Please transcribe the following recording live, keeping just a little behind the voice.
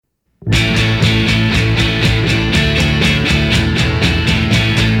Welcome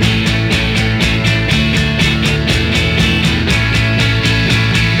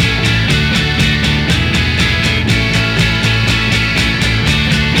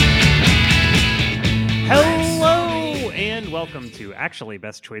to Actually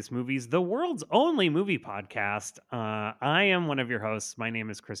Best Choice Movies, the world's only movie podcast. I am one of your hosts. My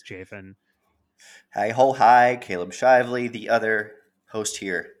name is Chris Chafin. Hi, Caleb Shively, the other host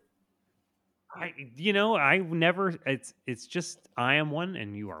here. I never. It's just I am one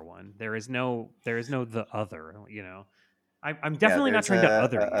and you are one. There is no the other. I'm definitely not trying to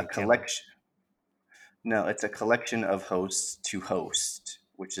other a you, collection. No, it's a collection of hosts to host,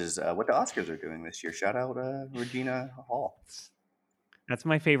 which is what the Oscars are doing this year. Shout out Regina Hall. That's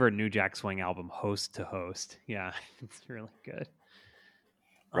my favorite New Jack Swing album, Host to Host. Yeah, it's really good.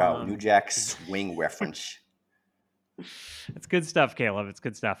 Wow, New Jack Swing reference. It's good stuff, Caleb. It's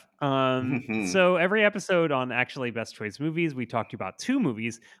good stuff. So every episode on Actually Best Choice Movies, we talked about two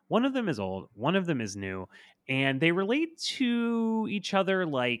movies. One of them is old, one of them is new, and they relate to each other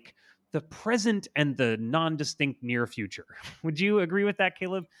like the present and the non-distinct near future. Would you agree with that,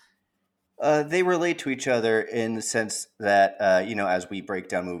 Caleb? They relate to each other in the sense that, as we break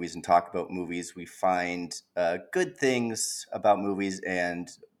down movies and talk about movies, we find good things about movies,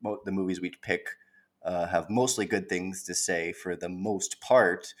 and the movies we pick have mostly good things to say for the most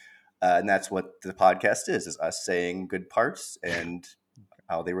part. And that's what the podcast is us saying good parts and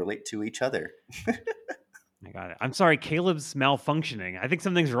how they relate to each other. I got it. I'm sorry, Caleb's malfunctioning. I think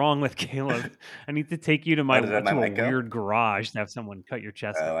something's wrong with Caleb. I need to take you to my Did my mic go? weird garage to have someone cut your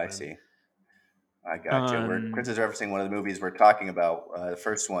chest open. I see. I got you. Chris is referencing one of the movies we're talking about. The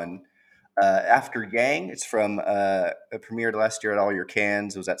first one, After Yang. It's from it premiered last year at all your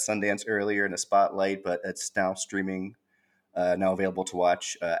cans. It was at Sundance earlier in a spotlight, but it's now streaming, now available to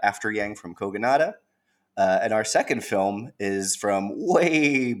watch. After Yang from Kogonada. And our second film is from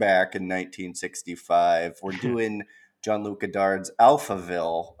way back in 1965. We're doing Jean-Luc Godard's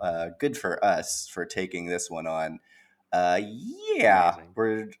Alphaville. Good for us for taking this one on.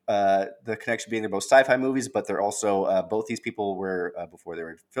 We're the connection being they're both sci-fi movies, but they're also both these people were before they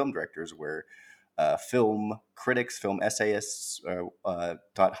were film directors were film critics, film essayists,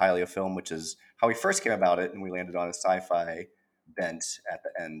 thought highly of film, which is how we first came about it, and we landed on a sci-fi bent at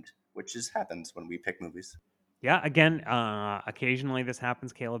the end, which happens when we pick movies. Yeah, again, occasionally this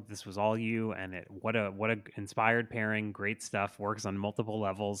happens, Caleb. This was all you, and what a inspired pairing. Great stuff. Works on multiple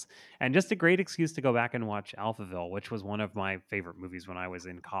levels, and just a great excuse to go back and watch Alphaville, which was one of my favorite movies when I was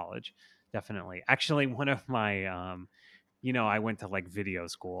in college. Definitely, actually, one of my, I went to like video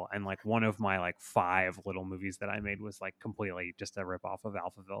school, and like one of my like 5 little movies that I made was like completely just a rip off of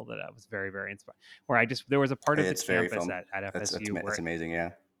Alphaville that I was very, very inspired. Where there was a part of the campus at FSU that's amazing,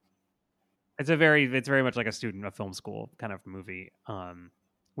 yeah. It's very much like a film school kind of movie.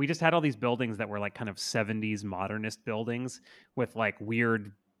 We just had all these buildings that were like kind of 70s modernist buildings with like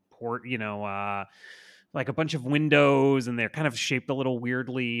weird like a bunch of windows, and they're kind of shaped a little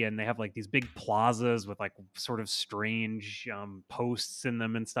weirdly, and they have like these big plazas with like sort of strange posts in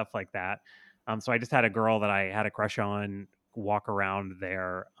them and stuff like that. So I just had a girl that I had a crush on walk around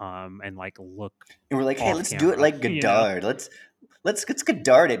there and like look, and we're like, hey, let's do it like Godard. Let's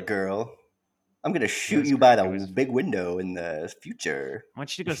Godard it, girl. I'm gonna shoot you by the big window in the future. Why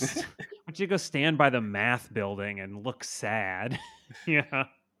don't you go stand by the math building and look sad? Yeah.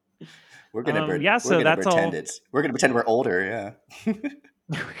 We're gonna pretend we're older. Yeah. We're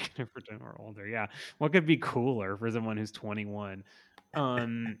gonna pretend we're older. Yeah. What could be cooler for someone who's 21?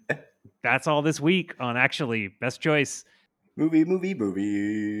 That's all this week on Actually Best Choice. Movies.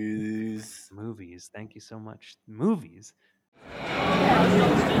 Thank you so much. Movies.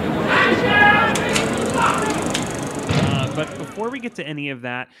 But before we get to any of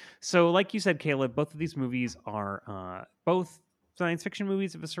that, so like you said, Caleb, both of these movies are both science fiction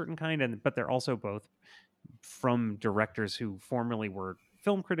movies of a certain kind, but they're also both from directors who formerly were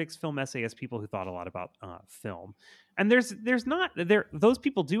film critics, film essayists, people who thought a lot about film. And there's not those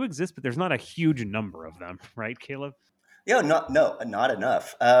people do exist, but there's not a huge number of them, right, Caleb? Yeah, not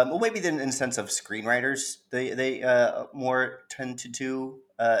enough. Well, maybe then in the sense of screenwriters, they more tend to do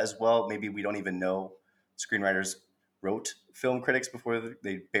as well. Maybe we don't even know screenwriters wrote film critics before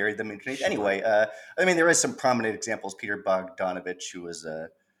they buried them underneath. Sure. Anyway, I mean, there is some prominent examples. Peter Bogdanovich, who was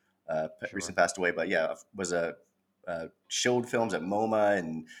recently passed away, but yeah, was showed films at MoMA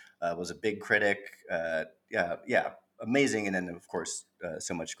and was a big critic. Amazing. And then of course,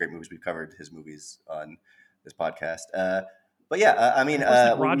 so much great movies. We've covered his movies on this podcast. But yeah, I And mean, of course,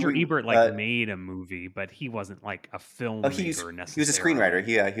 like Roger we Ebert like made a movie, but he wasn't like a oh, filmmaker he was a screenwriter.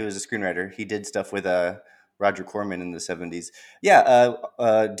 necessarily. He was a screenwriter. He did stuff with Roger Corman in the 70s. Yeah,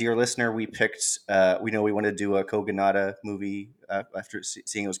 dear listener, we picked. We know we wanted to do a Kogonada movie after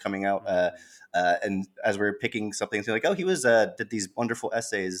seeing it was coming out. And as we are picking something, so like, oh, he was did these wonderful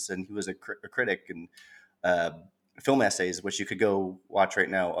essays, and he was a critic and uh, film essays, which you could go watch right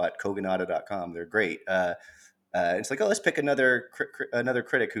now at Kogonada.com. They're great. It's like, oh, let's pick another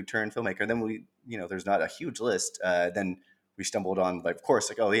critic who turned filmmaker. And then we, there's not a huge list. Then we stumbled on, like, of course,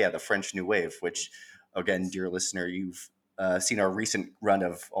 like, oh yeah, the French New Wave. Which, again, dear listener, you've seen our recent run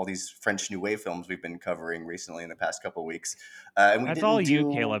of all these French New Wave films we've been covering recently in the past couple of weeks. And we That's all didn't you,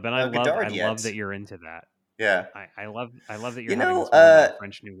 do Caleb, and I Godard love yet. that you're into that. Yeah, I love that you're you having know, this moment of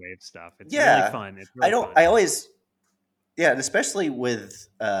French New Wave stuff. It's really yeah, fun. It's I really don't. fun. I always, yeah, and especially with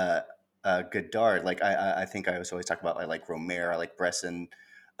Godard. Like I think I always talk about like Romer, I like Bresson,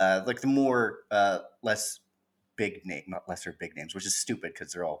 like the more less big name, not lesser big names, which is stupid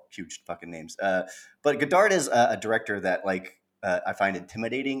because they're all huge fucking names. But Godard is a director that like I find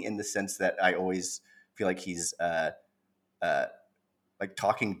intimidating in the sense that I always feel like he's uh, like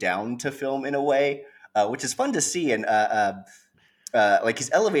talking down to film in a way, which is fun to see. And like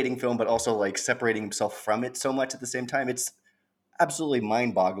he's elevating film, but also like separating himself from it so much at the same time. It's absolutely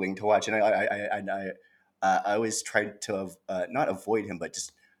mind-boggling to watch, and I always tried to not avoid him, but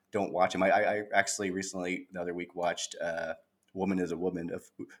just don't watch him. I actually recently the other week watched "Woman is a Woman" of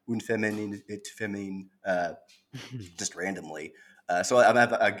Un Féminin et Féminin just randomly. So I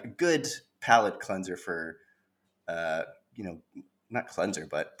have a good palate cleanser for uh, not cleanser,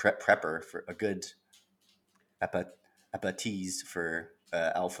 but prepper for a good appetit for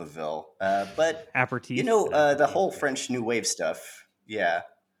Alphaville. But Aperitif, an the aperitif. whole Yeah. French New Wave stuff, yeah,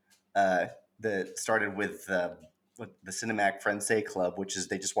 uh, that started with the Cinematic Francais Club, which is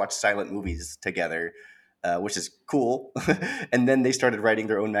they just watch silent movies together, which is cool. And then they started writing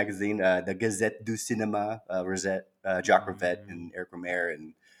their own magazine, the Gazette du Cinéma. Jacques Rivette, and Eric Romer,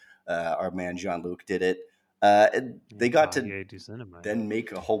 and our man Jean Luc did it. And Yeah, they got to Cahiers du Cinema. then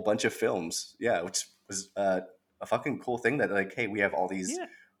make a whole bunch of films. Yeah, which was a fucking cool thing that like, hey, we have all these. Yeah.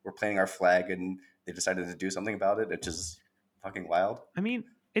 We're planting our flag, and they decided to do something about it. It's just fucking wild. I mean,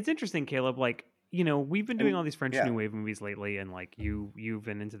 it's interesting, Caleb. Like, we've been doing And all these French yeah, New Wave movies lately, and like you've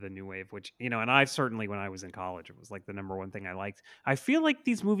been into the New Wave, which and I certainly when I was in college, it was like the number one thing I liked. I feel like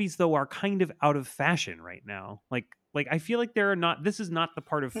these movies though are kind of out of fashion right now. Like I feel like they're not. This is not the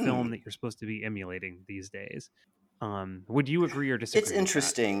part of film that you're supposed to be emulating these days. Would you agree or it's disagree with that?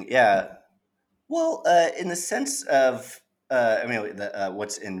 interesting. Yeah, well, in the sense of, I mean,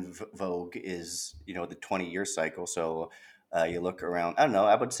 what's in vogue is the 20-year cycle. So you look around. I don't know.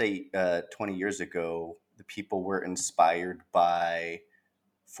 I would say 20 years ago, the people were inspired by.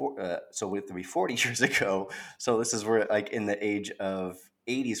 So it would be 40 years ago. So this is where like in the age of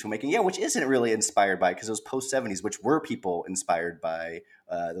 80s filmmaking, yeah, which isn't really inspired by because it was post 70s, which were people inspired by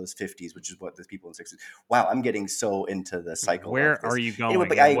those 50s, which is what the people in 60s. Wow, I'm getting so into the cycle of Where are this. you Anyway, going,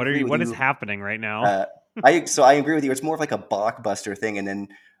 but I and what are agree you? with What is you. happening right now? Uh, I agree with you. It's more of like a blockbuster thing, and then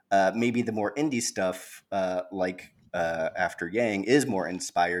maybe the more indie stuff, like After Yang, is more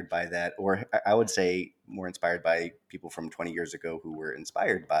inspired by that, or I would say more inspired by people from 20 years ago who were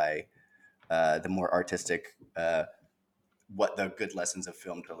inspired by the more artistic, what the good lessons of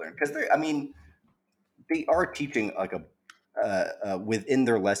film to learn. Because I mean, they are teaching like a within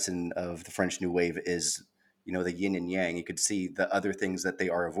their lesson of the French New Wave is the yin and yang. You could see the other things that they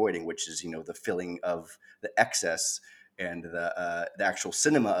are avoiding, which is the filling of the excess and the actual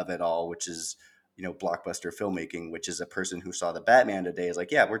cinema of it all, which is blockbuster filmmaking. Which is a person who saw the Batman today is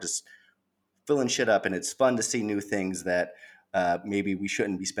like, yeah, we're just filling shit up, and it's fun to see new things that maybe we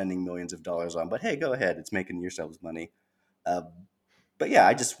shouldn't be spending millions of dollars on. But hey, go ahead, it's making yourselves money. Uh, but yeah,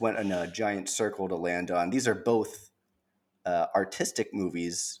 I just went in a giant circle to land on. These are both artistic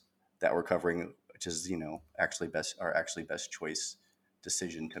movies that we're covering, which is actually best choice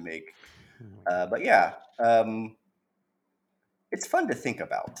decision to make. Oh my God. But yeah, it's fun to think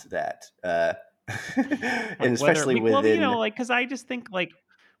about that, and Like whether especially well, within. like because I just think like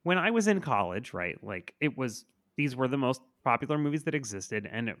when I was in college, right? Like these were the most popular movies that existed,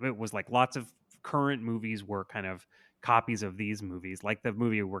 and it was like lots of current movies were kind of copies of these movies, like the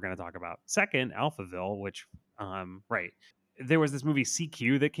movie we're going to talk about second, Alphaville, which right. There was this movie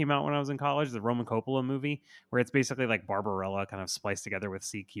CQ that came out when I was in college, the Roman Coppola movie, where it's basically like Barbarella kind of spliced together with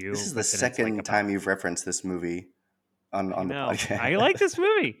This CQ, is the but then it's like second about time you've referenced this movie I on the know. podcast. I like this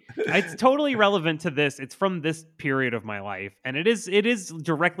movie. It's totally relevant to this. It's from this period of my life, and it is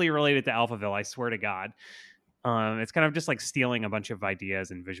directly related to Alphaville. I swear to God. It's kind of just like stealing a bunch of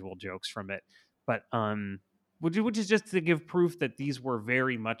ideas and visual jokes from it. But which is just to give proof that these were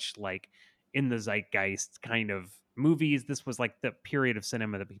very much like in the zeitgeist kind of movies. This was like the period of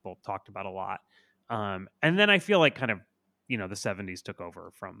cinema that people talked about a lot. And then I feel like kind of, the 70s took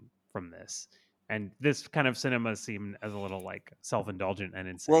over from this. And this kind of cinema seemed as a little like self-indulgent and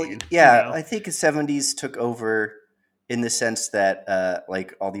Well, insane, yeah, I think the 70s took over in the sense that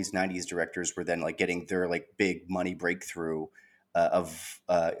like all these 90s directors were then like getting their like big money breakthrough of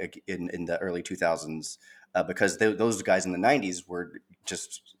in the early 2000s because those guys in the 90s were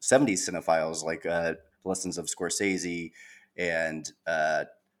just 70s cinephiles like Lessons of Scorsese and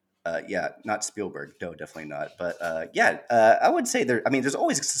yeah, not Spielberg, no, definitely not, but yeah, I would say there, I mean, there's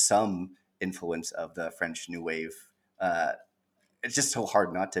always some influence of the French New Wave. uh, it's just so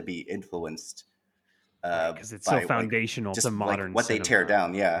hard not to be influenced right? Because it's so by like foundational to just like modern what they tear cinema.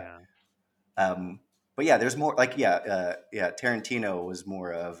 down. Yeah. Yeah. But yeah, there's more like, yeah. Tarantino was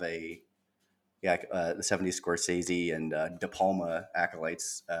more of a, yeah, the 70s Scorsese and De Palma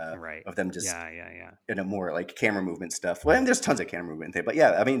acolytes Right. of them just Yeah. in a more like camera movement stuff. Well, and there's tons of camera movement there, but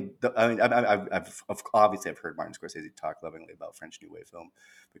yeah, I mean, I've obviously I've heard Martin Scorsese talk lovingly about French New Wave film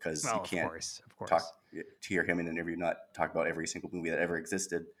because you Well, of can't course, of talk course. to hear him in an interview not talk about every single movie that ever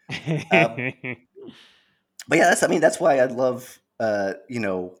existed. Um, but yeah, I mean, that's why I love,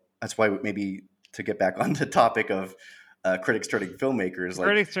 that's why maybe to get back on the topic of critics turning filmmakers, like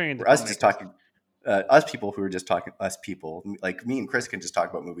Critics turning into we're us just filmmakers. talking, us people who are just talking, us people like me and Chris can just talk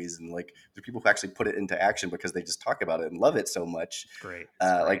about movies, and like there's people who actually put it into action because they just talk about it and love it so much. It's great.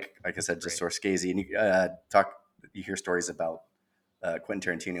 It's great. Like I said, It's just great. Scorsese, and you hear stories about Quentin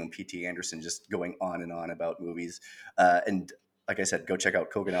Tarantino and P.T. Anderson just going on and on about movies, and like I said, go check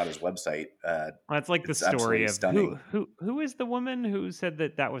out Kogonada's website. Well, it's like the It's story absolutely of stunning. who is the woman who said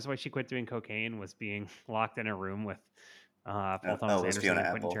that was why she quit doing cocaine, was being locked in a room with Paul Oh, Thomas it was Anderson Fiona and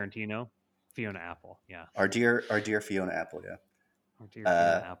Quentin Apple. Tarantino. Fiona Apple, yeah. Our dear Fiona Apple, yeah. Oh dear,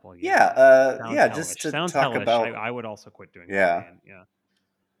 Fiona Apple, Yeah, yeah. Sounds yeah. Just hellish. to Sounds talk hellish. about, I would also quit doing yeah, cocaine. Yeah.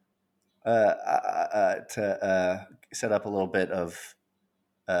 to set up a little bit of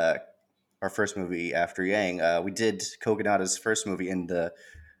uh, our first movie after Yang. We did Kogonada's first movie in the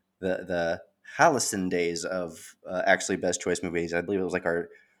Hallison days of actually Best Choice movies. I believe it was like our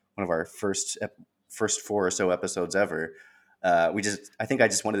one of our first four or so episodes ever. I think I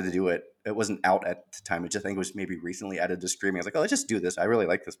just wanted to do it. It wasn't out at the time. I think it was maybe recently added to streaming. I was like, oh, let's just do this. I really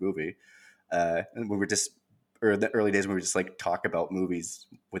like this movie. And we were just, or the early days when we would just like talk about movies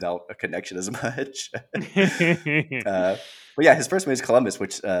without a connection as much. But yeah, his first movie is Columbus,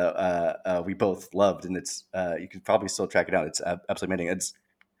 which we both loved, and it's you can probably still track it out. It's absolutely amazing. It's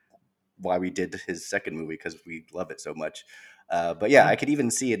why we did his second movie because we love it so much. But yeah, Yeah. I could even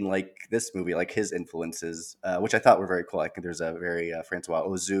see in like this movie, like his influences, which I thought were very cool. I think there's a very Francois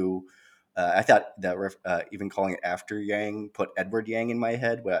Ozu. I thought that even calling it after Yang put Edward Yang in my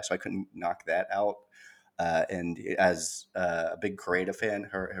head, so I couldn't knock that out. And as a big Koreeda fan,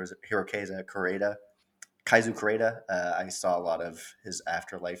 Hirokeza Koreeda, Kaizu Koreeda, I saw a lot of his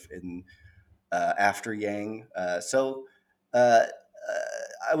afterlife in after Yang. So uh,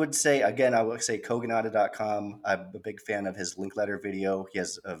 I would say, again, I would say Kogonada.com. I'm a big fan of his link letter video. He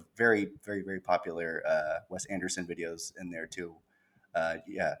has a very, very, very popular Wes Anderson videos in there too.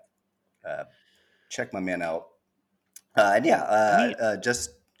 Yeah, uh, check my man out. And yeah, I mean,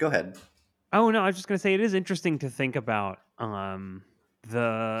 just go ahead. oh no, I was just gonna say it is interesting to think about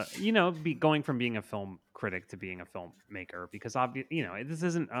the be going from being a film critic to being a filmmaker, because this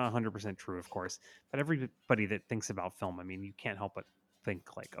isn't 100% true, of course, but everybody that thinks about film, I mean, you can't help but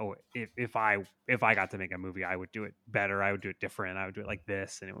think like, oh, if I got to make a movie, I would do it better, I would do it different, I would do it like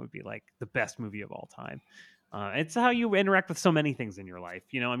this, and it would be like the best movie of all time. It's how you interact with so many things in your life.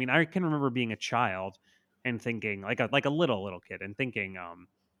 I mean, I can remember being a child and thinking like a little kid and thinking,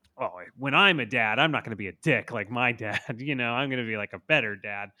 oh, when I'm a dad, I'm not going to be a dick like my dad. I'm going to be like a better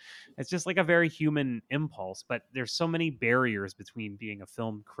dad. It's just like a very human impulse. But there's so many barriers between being a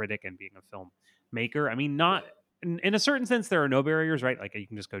film critic and being a film maker. I mean, not in a certain sense, there are no barriers, right? Like you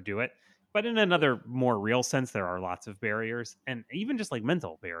can just go do it. But in another more real sense, there are lots of barriers, and even just like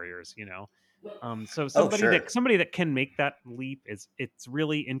mental barriers. So Oh, somebody sure. that can make that leap it's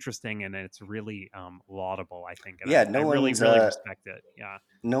really interesting, and it's really laudable, I think, and Yeah, I really respect it. Yeah.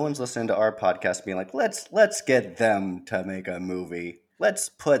 no one's listening to our podcast being like, let's get them to make a movie. Let's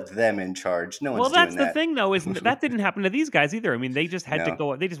put them in charge. No Well, one's that's doing the that. thing, though, is that didn't happen to these guys either. I mean, they just had to No,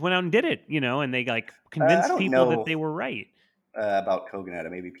 go. They just went out and did it, and they like I convinced don't people that know. they were right. about Kogonada.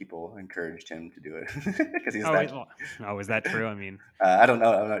 Maybe people encouraged him to do it because he's Oh, that. is that true? I mean, I don't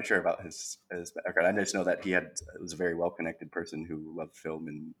know. I'm not sure about his background. I just know that he was a very well connected person who loved film,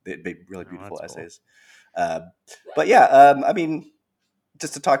 and they made really oh, beautiful that's cool. essays. Uh, but yeah, I mean,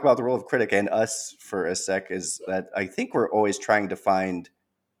 just to talk about the role of critic and us for a sec, is that I think we're always trying to find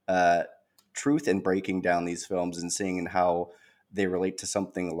uh, truth in breaking down these films and seeing how they relate to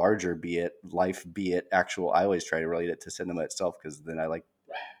something larger, be it life, be it actual. I always try to relate it to cinema itself because then I like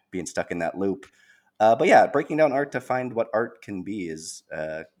being stuck in that loop. But yeah, breaking down art to find what art can be is,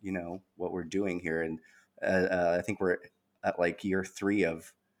 what we're doing here. And I think we're at like year 3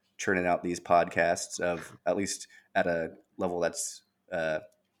 of churning out these podcasts of at least at a level that's the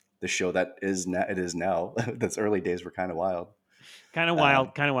show that is now. It is now. Those early days were kind of wild. Um, Kind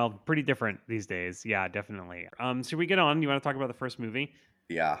of wild, pretty different these days. Yeah, definitely. Should we get on? You want to talk about the first movie?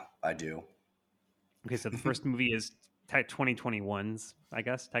 yeah, I do. Okay, so the first movie is 2021's, I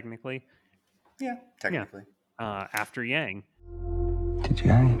guess, technically. Yeah, Yeah. technically. After Yang. Did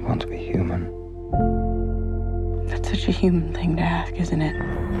Yang want to be human? That's such a human thing to ask, isn't it?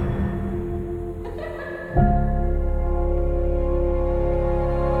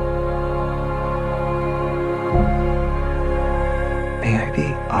 May I be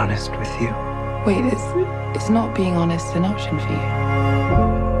honest with you? Wait, is not being honest an option for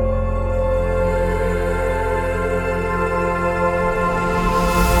you?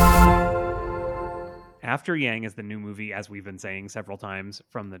 After Yang is the new movie, as we've been saying several times,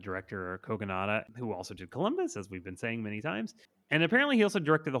 from the director Kogonada, who also did Columbus, as we've been saying many times. And apparently, he also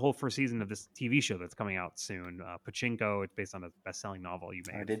directed the whole first season of this TV show that's coming out soon, Pachinko. It's based on a best-selling novel you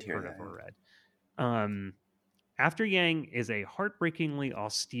may I have did hear heard that. of or read. Um, After Yang is a heartbreakingly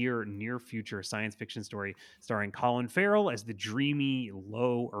austere near future science fiction story starring Colin Farrell as the dreamy,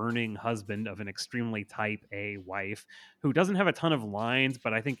 low earning husband of an extremely type A wife who doesn't have a ton of lines,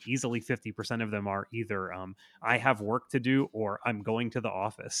 but I think easily 50% of them are either I have work to do or I'm going to the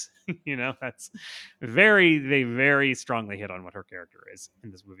office. That's they very strongly hit on what her character is in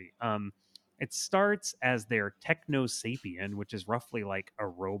this movie. It starts as their techno sapien, which is roughly like a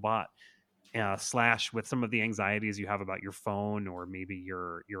robot slash with some of the anxieties you have about your phone or maybe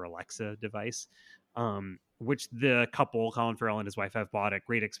your Alexa device, which the couple, Colin Farrell and his wife, have bought at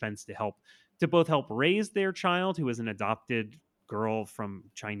great expense to both help raise their child, who is an adopted girl from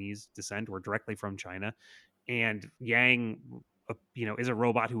Chinese descent or directly from China, and Yang. Is a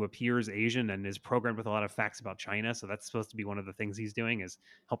robot who appears Asian and is programmed with a lot of facts about China. So that's supposed to be one of the things he's doing is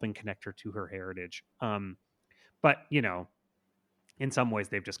helping connect her to her heritage. But in some ways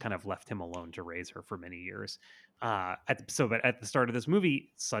they've just kind of left him alone to raise her for many years. But at the start of this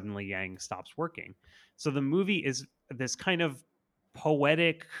movie, suddenly Yang stops working. So the movie is this kind of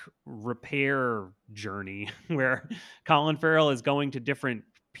poetic repair journey where Colin Farrell is going to different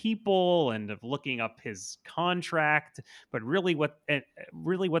people and of looking up his contract, but really what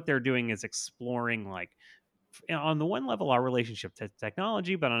they're doing is exploring like on the one level our relationship to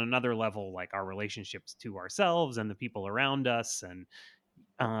technology, but on another level like our relationships to ourselves and the people around us. And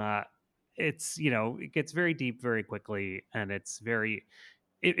uh it's it gets very deep very quickly, and it's very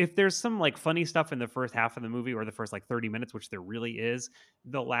if there's some like funny stuff in the first half of the movie or the first like 30 minutes, which there really is,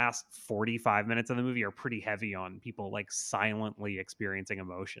 the last 45 minutes of the movie are pretty heavy on people like silently experiencing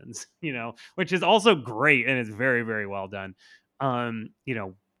emotions, which is also great and it's very very well done. um you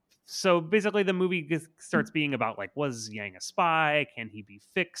know so basically the movie starts being about like, was Yang a spy? Can he be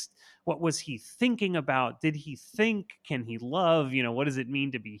fixed? What was he thinking about? Did he think? Can he love? What does it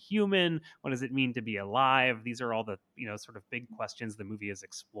mean to be human? What does it mean to be alive? These are all the sort of big questions the movie is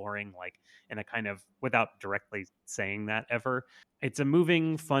exploring, like in a kind of, without directly saying that ever. It's a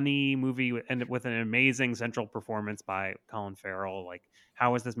moving, funny movie and with an amazing central performance by Colin Farrell. Like,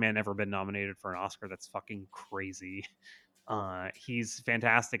 how has this man ever been nominated for an Oscar? That's fucking crazy. He's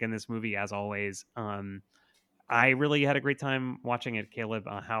fantastic in this movie as always. I really had a great time watching it. Caleb,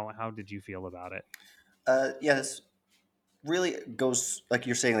 how did you feel about it? Yeah, this really goes like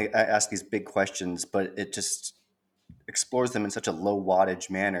you're saying. Like, I ask these big questions, but it just explores them in such a low wattage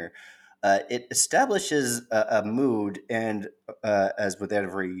manner. It establishes a mood, and as with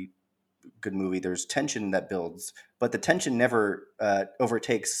every good movie, there's tension that builds, but the tension never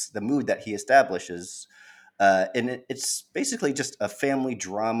overtakes the mood that he establishes. It's basically just a family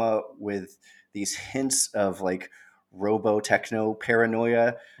drama with these hints of like robo techno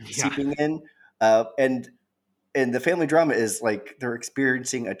paranoia Yeah. seeping in. And the family drama is like they're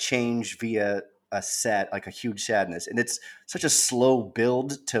experiencing a change via like a huge sadness, and it's such a slow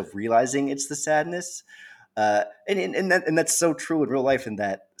build to realizing it's the sadness. And that's so true in real life, in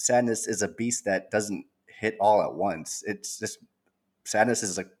that sadness is a beast that doesn't hit all at once. It's just sadness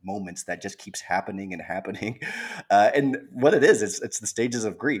is like moments that just keeps happening and happening. And what it is, it's the stages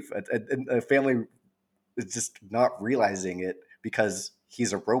of grief. And a family is just not realizing it because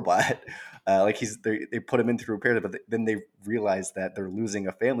he's a robot. Like they put him in through a period, but then they realize that they're losing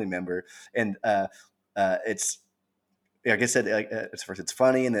a family member, and it's like I said, first it's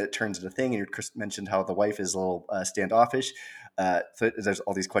funny, and then it turns into a thing. And Chris mentioned how the wife is a little standoffish. So there's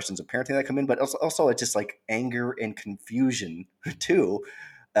all these questions of parenting that come in, but also it's just like anger and confusion too.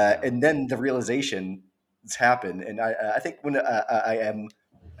 And then the realization has happened. And I think when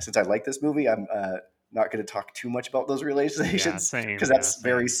since I like this movie, I'm not going to talk too much about those realizations because that's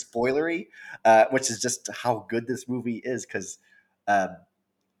very spoilery, which is just how good this movie is. Because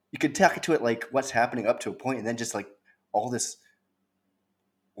you can talk to it like what's happening up to a point, and then just like all this,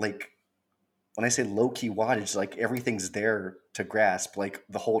 like when I say low key wattage, like everything's there to grasp, like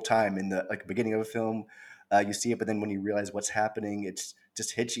the whole time in the like beginning of a film, you see it, but then when you realize what's happening, it's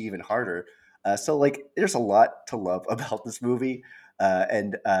just hits you even harder. So like, there's a lot to love about this movie,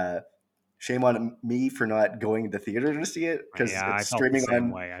 and shame on me for not going to the theater to see it because it's streaming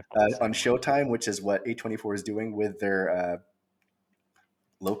on Showtime, which is what A24 is doing with their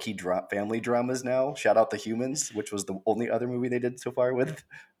low-key family dramas now. Shout out The Humans, which was the only other movie they did so far with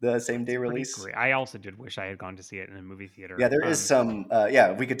the same day release. Great. I also did wish I had gone to see it in a movie theater. Yeah, there is some.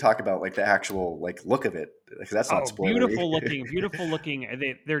 We could talk about like the actual like look of it because that's not spoilery. Beautiful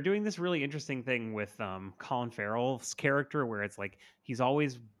looking. They're doing this really interesting thing with Colin Farrell's character, where it's like he's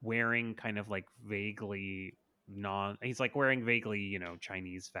always wearing kind of like vaguely wearing vaguely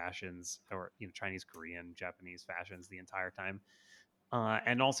Chinese fashions or Chinese, Korean, Japanese fashions the entire time.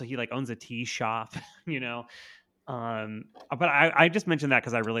 And also he like owns a tea shop, but I just mentioned that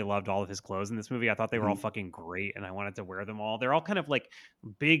because I really loved all of his clothes in this movie. I thought they were all fucking great, and I wanted to wear them all. They're all kind of like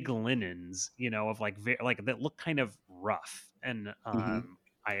big linens, of like that look kind of rough, and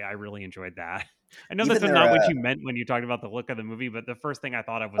I really enjoyed that. I know that's not what you meant when you talked about the look of the movie, but the first thing I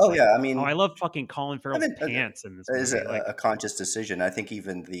thought of was I love fucking Colin Farrell's pants in this movie. It is a conscious decision. I think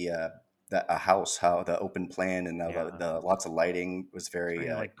even a house, how the open plan and the lots of lighting was very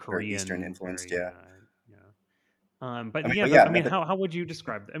like Korean, very Eastern influenced. How would you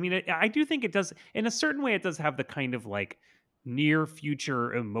describe it? I mean, I do think it does, in a certain way, it does have the kind of like near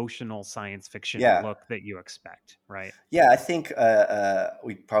future emotional science fiction look that you expect, right? Yeah, I think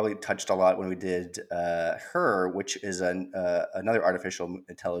we probably touched a lot when we did Her, which is another artificial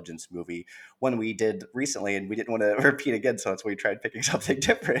intelligence movie, one we did recently, and we didn't want to repeat again, so that's why we tried picking something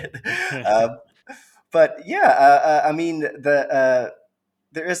different. But yeah, I mean, there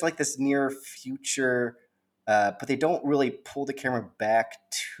is like this near future, but they don't really pull the camera back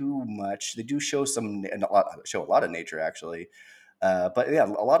too much. They do show a lot of nature actually. But yeah,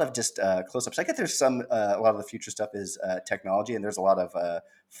 a lot of just close-ups. I get there's a lot of the future stuff is technology, and there's a lot of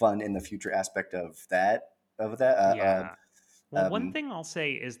fun in the future aspect of that. One thing I'll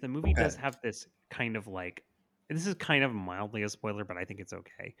say is the movie does have this kind of like, this is kind of mildly a spoiler, but I think it's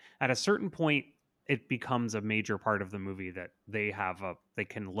okay. At a certain point, it becomes a major part of the movie that they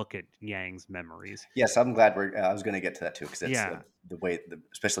can look at Yang's memories. Yes, I'm glad I was going to get to that too, because it's the way,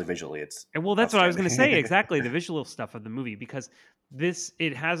 especially visually, it's. Well, that's what I was going to say. Exactly, the visual stuff of the movie, because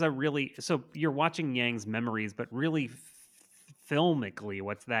it has so you're watching Yang's memories, but really filmically,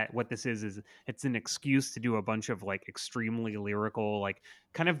 what this is it's an excuse to do a bunch of like extremely lyrical, like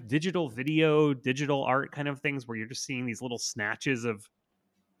kind of digital video, digital art kind of things where you're just seeing these little snatches of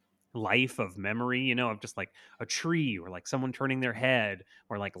life, of memory, of just like a tree or like someone turning their head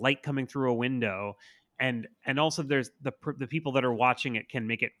or like light coming through a window. And also there's the people that are watching it can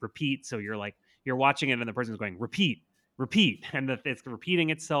make it repeat. So you're watching it and the person's going repeat, and that it's repeating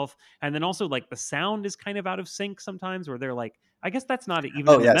itself. And then also like the sound is kind of out of sync sometimes, where they're like, I guess that's not even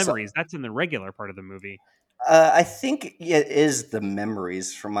in the memories. That's in the regular part of the movie. I think it is the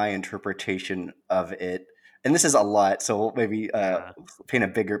memories from my interpretation of it. And this is a lot, so we'll maybe paint a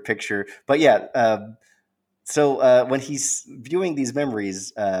bigger picture. But so when he's viewing these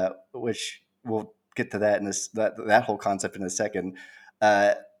memories, which we'll get to that in that whole concept in a second,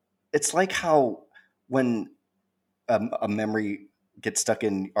 it's like how when a memory gets stuck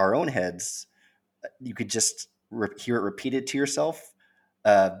in our own heads, you could just hear it repeated to yourself,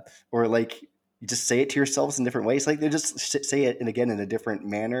 or like you just say it to yourselves in different ways. Like they just say it again in a different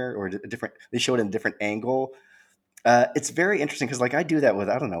manner, or they show it in a different angle. It's very interesting because like I do that with,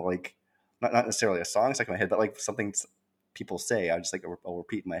 I don't know, like not necessarily a song stuck in my head, but like something people say, I just like I'll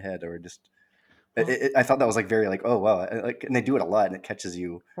repeat in my head, or just. I thought that was like very like, oh wow, like, and they do it a lot, and it catches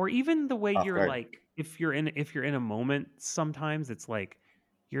you. Or even the way you're guard. Like if you're in a moment, sometimes it's like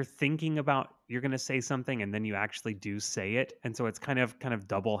you're thinking about you're going to say something and then you actually do say it, and so it's kind of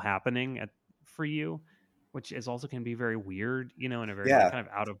double happening for you, which is also can be very weird, in a very like Yeah. kind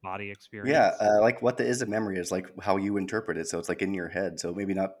of out of body Yeah. experience. Like what the is a memory is like how you interpret it. So it's like in your head. So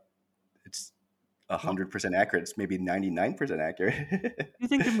maybe not, it's Well, 100% accurate. It's maybe 99% accurate. I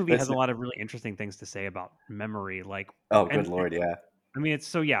think the movie But has it's, a lot of really interesting things to say about memory, like, oh, good and Lord. Yeah. I mean, it's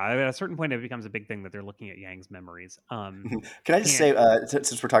so yeah. At a certain point, it becomes a big thing that they're looking at Yang's memories. Can I just And say,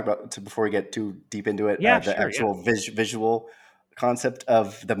 since we're talking about, before we get too deep into it, yeah, the sure, yeah. actual visual concept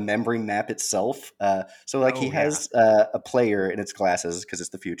of the memory map itself. So, like, he Oh yeah. has a player in its glasses because it's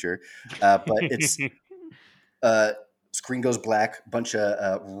the future, but it's uh, screen goes black, bunch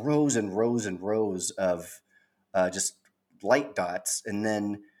of rows and rows and rows of just light dots, and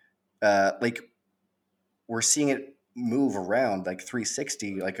then like we're seeing it move around like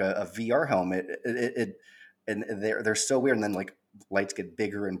 360, like a VR helmet. And they're so weird. And then like lights get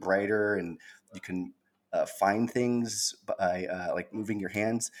bigger and brighter, and you can find things by like moving your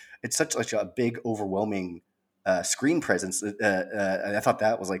hands. It's such like a big, overwhelming screen presence. And I thought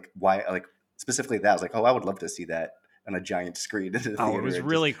that was like why, like specifically that I was like, oh, I would love to see that on a giant screen in the Oh, it theater was and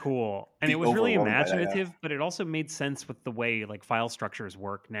just really cool, and it be was really overwhelmed by that. imaginative, but it also made sense with the way, like, file structures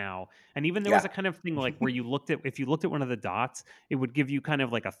work now, and even there was Yeah. a kind of thing, like, where you looked at if you looked at one of the dots, it would give you kind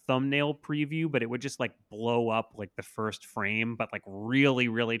of like a thumbnail preview, but it would just, like, blow up, like, the first frame, but, like, really,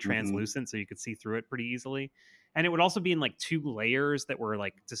 really Hmm. translucent so you could see through it pretty easily, and it would also be in, like, 2 layers that were,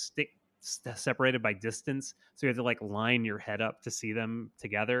 like, distinct separated by distance, so you had to, like, line your head up to see them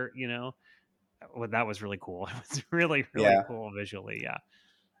together, you know? Well, that was really cool. It was really, really Yeah. cool visually, yeah.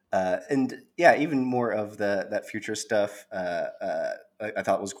 And yeah, even more of the that future stuff. I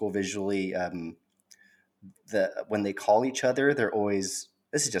thought was cool visually. The when they call each other, they're always,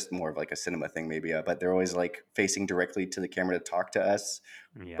 this is just more of like a cinema thing, maybe, but they're always like facing directly to the camera to talk to us.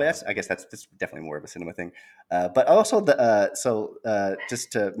 But Yeah. that's, I guess that's definitely more of a cinema thing. But also the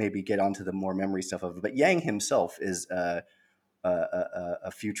just to maybe get onto the more memory stuff of it. But Yang himself is a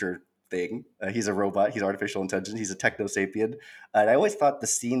future thing. He's a robot. He's artificial intelligence. He's a techno sapien. And I always thought the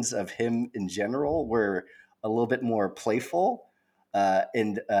scenes of him in general were a little bit more playful.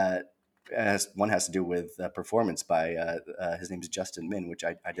 And as one has to do with performance by his name is Justin Min, which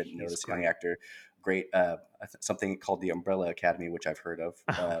I didn't know, He's this young great. actor. Great. Something called the Umbrella Academy, which I've heard of.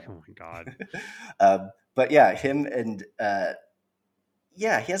 Oh my god. But yeah, him and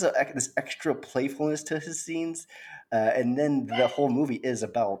yeah, he has this extra playfulness to his scenes, and then the whole movie is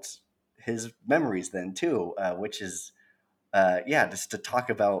about his memories then too, which is yeah, just to talk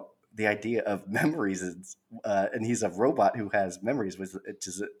about the idea of memories is, and he's a robot who has memories, which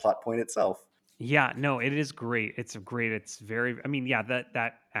is a plot point itself. Yeah, no, it is great. It's great. It's very I mean, yeah,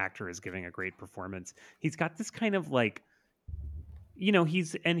 that actor is giving a great performance. He's got this kind of like,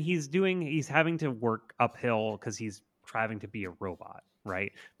 he's having to work uphill cuz he's trying to be a robot,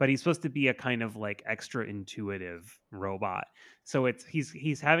 right? But he's supposed to be a kind of like extra intuitive robot. So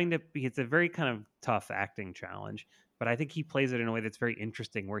he's having to be it's a very kind of tough acting challenge, but I think he plays it in a way that's very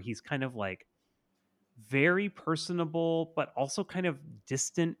interesting where he's kind of like very personable, but also kind of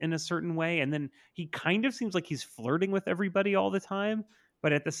distant in a certain way. And then he kind of seems like he's flirting with everybody all the time,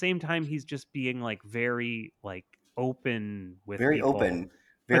 but at the same time, he's just being like very like open with Very people. open,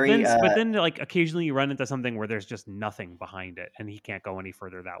 But very then, but then, like occasionally, you run into something where there's just nothing behind it, and he can't go any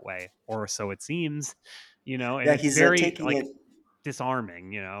further that way, or so it seems, and yeah. it's He's very taking like it.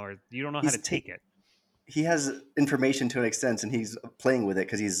 disarming, or you don't know how to He's take take it. he has information to an extent, and he's playing with it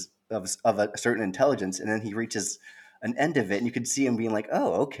because he's of a certain intelligence, and then he reaches an end of it, and you could see him being like,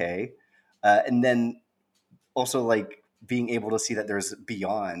 "Oh, okay," and then also like being able to see that there's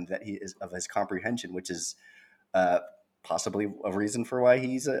beyond that he is of his comprehension, which is uh, possibly a reason for why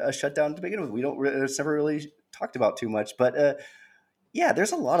he's a shutdown to begin with. We don't it's never really talked about too much, but yeah,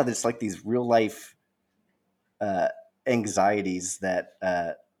 there's a lot of this like these real life uh, anxieties that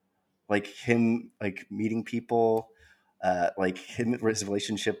like him like meeting people. Like his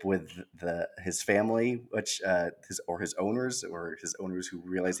relationship with his family, which his owners or his owners who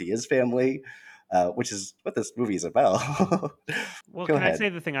realize he is family, which is what this movie is about. Well, Go can I ahead. say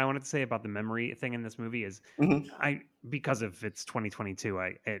the thing I wanted to say about the memory thing in this movie is Hmm. I because of it's 2022,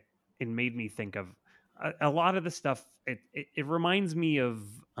 it made me think of a lot of the stuff. It reminds me of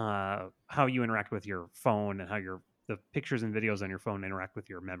how you interact with your phone and how the pictures and videos on your phone interact with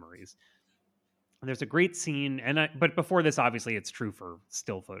your memories. And there's a great scene, but before this, obviously, it's true for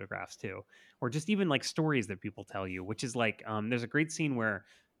still photographs too, or just even like stories that people tell you. Which is like, there's a great scene where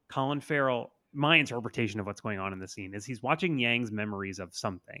Colin Farrell. My interpretation of what's going on in the scene is he's watching Yang's memories of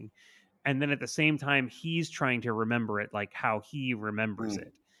something, and then at the same time he's trying to remember it like how he remembers Mm.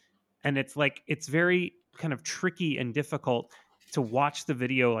 it, and it's like it's very kind of tricky and difficult to watch the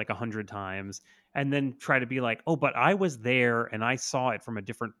video like 100 times and then try to be like, oh, but I was there and I saw it from a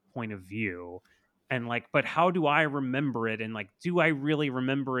different point of view, and like, but how do I remember it, and like, do I really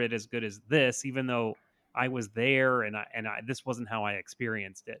remember it as good as this, even though I was there and I this wasn't how I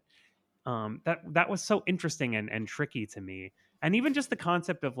experienced it. That was so interesting and tricky to me. And even just the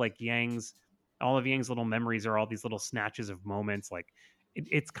concept of like Yang's, all of Yang's little memories are all these little snatches of moments. Like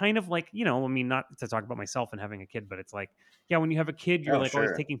it's kind of like, I mean, not to talk about myself and having a kid, but it's like, yeah, when you have a kid, you're Oh, like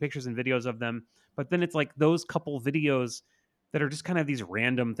always sure. taking pictures and videos of them. But then it's like those couple videos that are just kind of these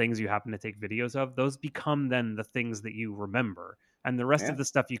random things you happen to take videos of, those become then the things that you remember. And the rest Yeah. of the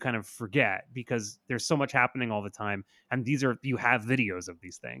stuff you kind of forget because there's so much happening all the time. And you have videos of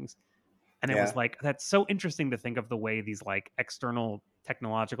these things. And it Yeah. was like, that's so interesting to think of the way these like external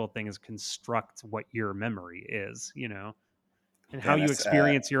technological things construct what your memory is, and how Yeah. you That's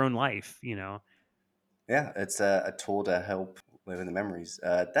experience your own life. yeah. It's a tool to help live in the memories.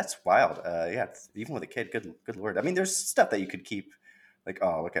 That's wild. Yeah. Even with a kid, good lord. I mean, there's stuff that you could keep, like,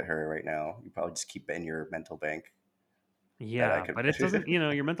 oh, look at her right now. You probably just keep it in your mental bank that I Yeah, could. but it doesn't,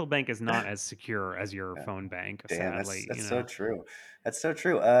 your mental bank is not as secure as your Yeah. phone bank, Damn, that's sadly. that's so true. That's so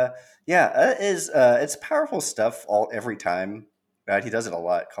true. Yeah, it's powerful stuff every time. He does it a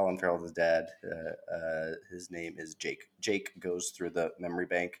lot. Colin Farrell's dad. His name is Jake. Jake goes through the memory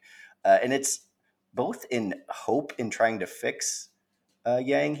bank, and it's both in hope in trying to fix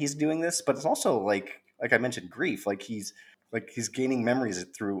Yang. He's doing this, but it's also like I mentioned, grief. He's gaining memories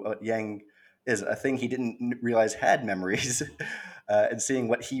through Yang is a thing he didn't realize had memories, and seeing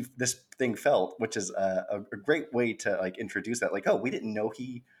what this thing felt, which is a great way to like introduce that. Like, oh, we didn't know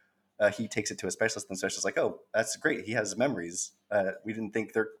he takes it to a specialist, and the specialist is like, oh, that's great. He has memories. We didn't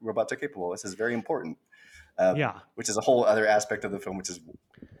think their robots are capable. This is very important. Yeah. Which is a whole other aspect of the film, which is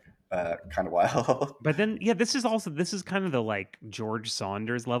kind of wild. But then, yeah, this is kind of the like George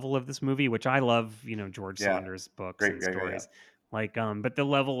Saunders level of this movie, which I love, George Yeah, Saunders books great, and great, great. Yeah. stories. Like, but the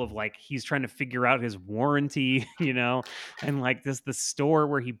level of like he's trying to figure out his warranty, and like the store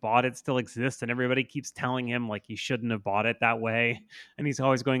where he bought it still exists, and everybody keeps telling him like he shouldn't have bought it that way, and he's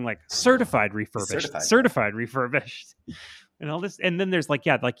always going like certified He's refurbished, certified. certified refurbished, and all this. And then there's like,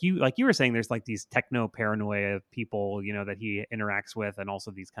 yeah, like you were saying, there's like these techno paranoia people, that he interacts with, and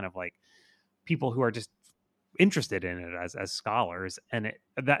also these kind of like people who are just interested in it as scholars. And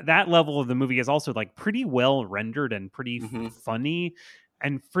that level of the movie is also like pretty well rendered and pretty Mm-hmm. funny.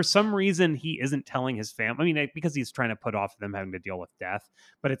 And for some reason he isn't telling his family, I mean, because he's trying to put off them having to deal with death,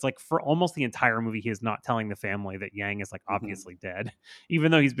 but it's like for almost the entire movie he is not telling the family that Yang is like obviously dead,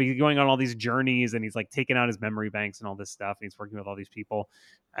 even though he's been going on all these journeys and he's like taking out his memory banks and all this stuff, and he's working with all these people.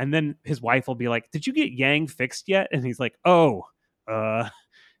 And then his wife will be like, did you get Yang fixed yet? And he's like, oh,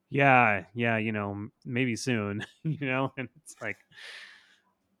 yeah, maybe soon, and it's like,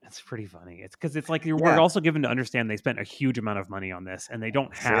 it's pretty funny. It's because it's like we're Yeah, also given to understand they spent a huge amount of money on this and they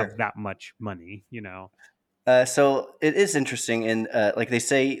don't have sure. that much money. So it is interesting, and like they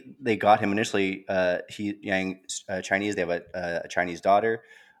say, they got him initially. Yang Chinese. They have a Chinese daughter,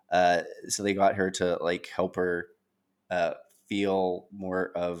 so they got her to like help her uh, feel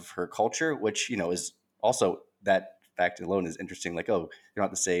more of her culture, which is also, that fact alone is interesting. Like, oh, they're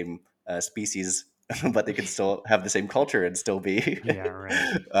not the same species, but they could still have the same culture and still be Yeah, right.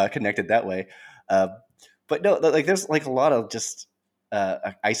 connected that way. Uh, but no, like there's like a lot of just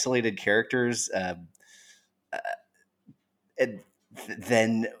isolated characters. And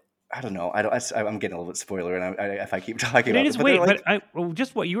then I don't know. I'm getting a little bit spoiler, and if I keep talking And it about is, it, but they're wait, like, but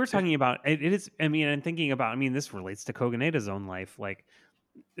just what you were talking about, it is, I mean, and thinking about, I mean, this relates to Koganada's own life. Like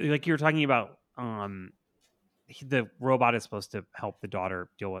you were talking about, the robot is supposed to help the daughter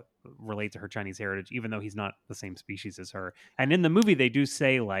relate to her Chinese heritage, even though he's not the same species as her. And in the movie, they do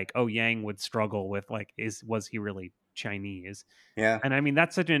say like, "Oh, Yang would struggle with like, was he really Chinese?" yeah, And I mean,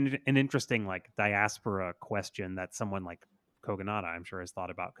 that's such an interesting like diaspora question that someone like Kogonada, I'm sure, has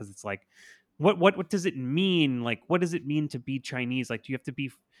thought about, because it's like, what does it mean? Like, what does it mean to be Chinese? Like, do you have to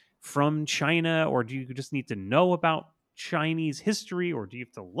be from China, or do you just need to know about Chinese history, or do you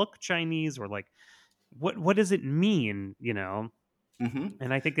have to look Chinese, or like, what does it mean? hmm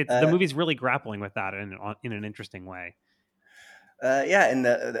And I think it's the uh, movie's really grappling with that in an interesting way. yeah, and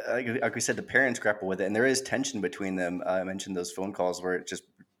like we said, the parents grapple with it, and there is tension between them. I mentioned those phone calls where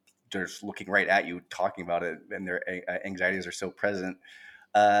they're just looking right at you, talking about it, and their anxieties are so present.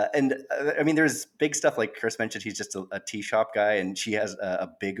 I mean, there's big stuff like Chris mentioned. He's just a tea shop guy, and she has a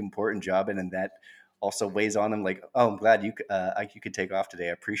big important job, and that also weighs on him. Like, oh, I'm glad you could take off today.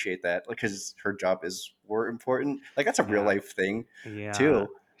 I appreciate that, because her job is more important. Like, that's a real Yeah. life thing Yeah. too.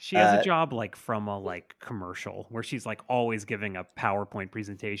 She has a job like from a like commercial where she's like always giving a PowerPoint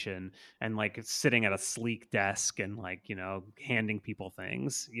presentation and like sitting at a sleek desk and like, handing people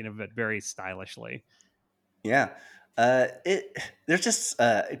things, but very stylishly. Yeah. It there's just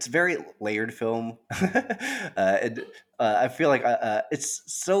it's a very layered film. I feel like it's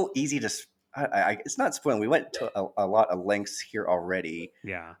so easy to it's not spoiling. We went to a lot of lengths here already.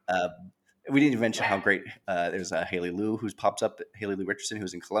 Yeah. We didn't even mention how great there's Haley Lou Haley Lou Richardson,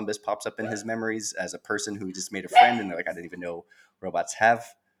 who's in Columbus, pops up in his memories as a person who just made a friend, and they're like, I didn't even know robots have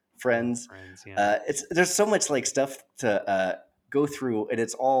friends. Yeah. There's so much like stuff to go through, and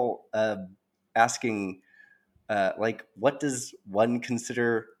it's all asking like, what does one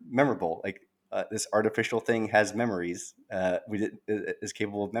consider memorable? Like this artificial thing has memories. Is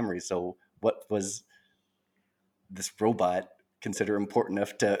capable of memories. So what was this robot consider important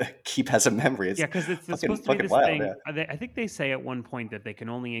enough to keep as a memory? Because it's supposed to be this wild, thing. yeah. I think they say at one point that they can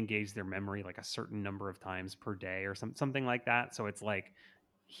only engage their memory like a certain number of times per day or something like that. So it's like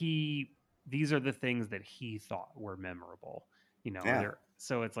these are the things that he thought were memorable, Yeah.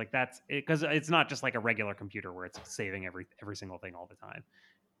 so it's like that's it, because it's not just like a regular computer where it's saving every single thing all the time.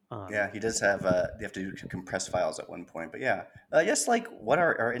 Yeah, he does have they have to do compress files at one point, but yeah, just like what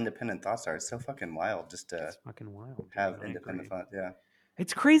our independent thoughts are. It's so fucking wild just to It's fucking wild, dude. have independent thoughts. Yeah.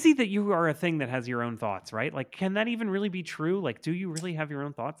 It's crazy that you are a thing that has your own thoughts, right? Like, can that even really be true? Like, do you really have your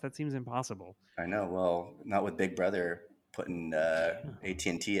own thoughts? That seems impossible. I know. Well, not with Big Brother putting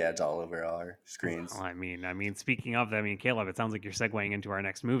AT&T ads all over our screens. Well, I mean, speaking of that, Caleb, it sounds like you're segueing into our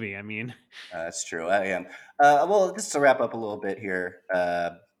next movie. That's true. I am. Well, just to wrap up a little bit here,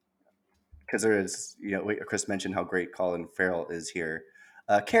 because there is, Chris mentioned how great Colin Farrell is here.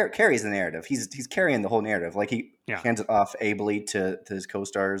 Carries the narrative. He's carrying the whole narrative. Like he hands it off ably to his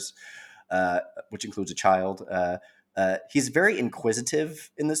co-stars, which includes a child. He's very inquisitive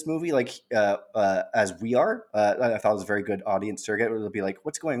in this movie, like as we are. I thought it was a very good audience surrogate. It'll be like,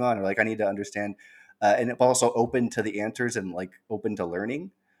 what's going on? Or like, I need to understand. And also open to the answers and like open to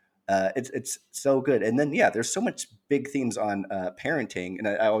learning. It's so good. And then, there's so much big themes on parenting. And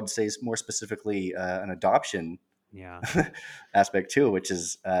I would say more specifically an adoption aspect too, which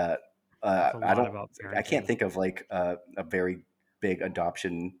is I can't think of like a very big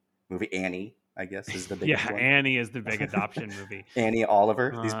adoption movie. Annie, I guess, is the biggest one. Annie is the big adoption movie. Annie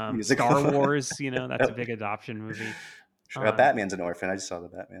Oliver, Star Wars, that's a big adoption movie. Batman's an orphan. I just saw the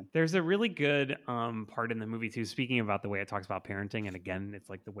Batman. There's a really good part in the movie too, speaking about the way it talks about parenting, and again, it's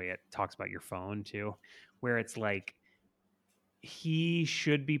like the way it talks about your phone too, where it's like he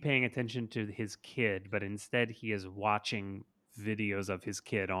should be paying attention to his kid, but instead he is watching videos of his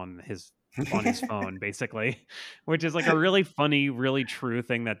kid on his phone, basically, which is like a really funny, really true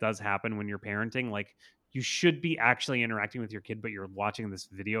thing that does happen when you're parenting. Like, you should be actually interacting with your kid, but you're watching this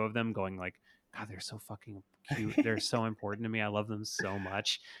video of them going like, God, they're so fucking cute. They're so important to me. I love them so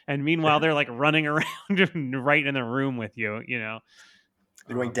much. And meanwhile, they're like running around right in the room with you,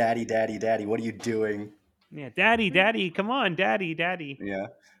 They're going, Daddy, Daddy, Daddy, what are you doing? Yeah, Daddy, Daddy, come on, Daddy, Daddy. Yeah.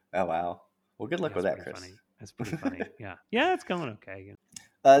 Oh, wow. Well, good luck with that, Chris. Funny. That's pretty funny. Yeah, it's going okay.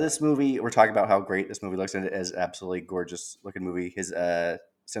 This movie, we're talking about how great this movie looks, and it is absolutely gorgeous looking movie. His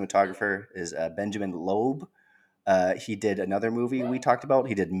cinematographer is Benjamin Loeb. He did another movie we talked about.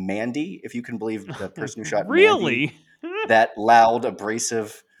 He did Mandy, if you can believe the person who shot really? Mandy, that loud,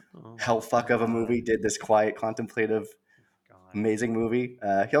 abrasive hellfuck of a movie, did this quiet, contemplative, amazing movie.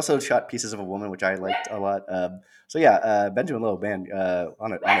 He also shot Pieces of a Woman, which I liked a lot. Benjamin Loeb, man,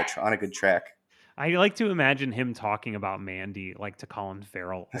 on a good track. I like to imagine him talking about Mandy like to Colin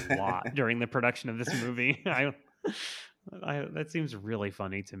Farrell a lot during the production of this movie. That seems really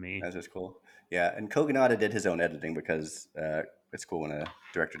funny to me. That's just cool. Yeah, and Kogonada did his own editing because it's cool when a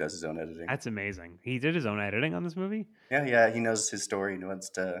director does his own editing. That's amazing. He did his own editing on this movie? Yeah, he knows his story. He wants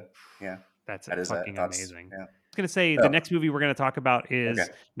to, That's fucking amazing. Yeah. I was going to say, the next movie we're going to talk about is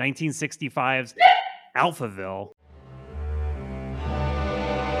 1965's Alphaville.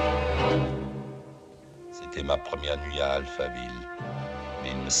 C'était ma première nuit à Alphaville,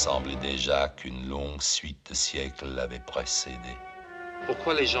 mais il me semblait déjà qu'une longue suite de siècles l'avait précédé.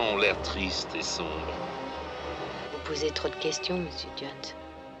 Pourquoi les gens ont l'air tristes et sombres? Vous posez trop de questions, Monsieur Jones.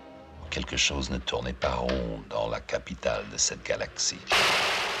 Quelque chose ne tournait pas rond dans la capitale de cette galaxie.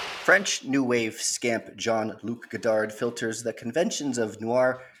 French New Wave scamp Jean-Luc Godard filters the conventions of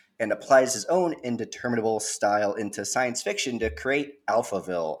noir and applies his own indeterminable style into science fiction to create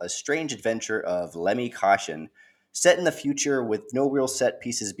Alphaville, a strange adventure of Lemmy Caution. Set in the future with no real set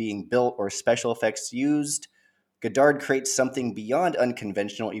pieces being built or special effects used, Godard creates something beyond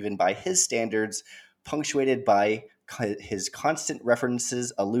unconventional even by his standards, punctuated by his constant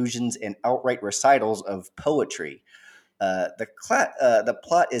references, allusions, and outright recitals of poetry. The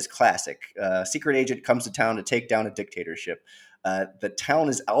plot is classic. Secret agent comes to town to take down a dictatorship. The town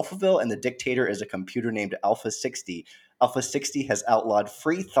is Alphaville, and the dictator is a computer named Alpha 60. Alpha 60 has outlawed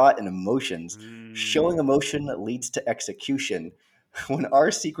free thought and emotions. Showing emotion leads to execution. When our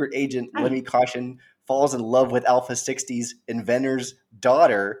secret agent, Lemmy Caution, falls in love with Alpha 60's inventor's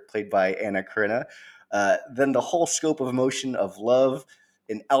daughter, played by Anna Karina, then the whole scope of emotion of love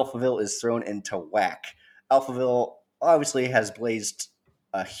in Alphaville is thrown into whack. Alphaville obviously has blazed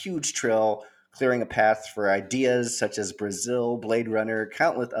a huge trail, clearing a path for ideas such as Brazil, Blade Runner,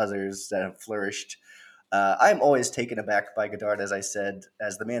 countless others that have flourished. I'm always taken aback by Godard, as I said,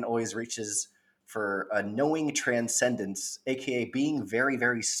 as the man always reaches for a knowing transcendence, aka being very,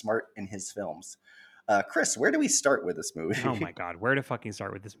 very smart in his films. Chris, where do we start with this movie? Oh my God, where to fucking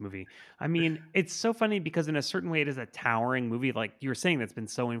start with this movie? I mean, it's so funny because in a certain way, it is a towering movie, like you were saying, that's been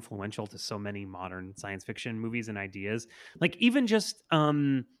so influential to so many modern science fiction movies and ideas. Like even just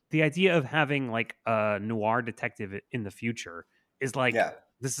the idea of having like a noir detective in the future is like Yeah.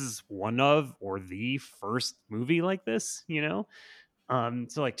 this is one of or the first movie like this, you know?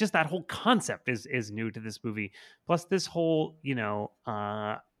 So like just that whole concept is new to this movie. Plus this whole, you know,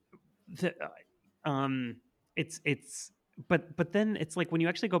 the, it's but then it's like when you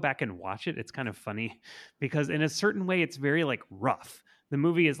actually go back and watch it, it's kind of funny because in a certain way it's very like rough. The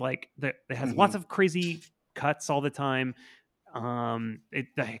movie is like it has lots of crazy cuts all the time.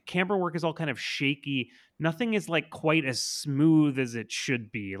 The camera work is all kind of shaky. Nothing is like quite as smooth as it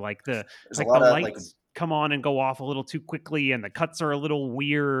should be. Like There's like a lot the of lights come on and go off a little too quickly, and the cuts are a little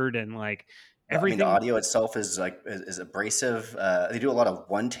weird, and like I mean, everything. the audio itself is like is abrasive. They do a lot of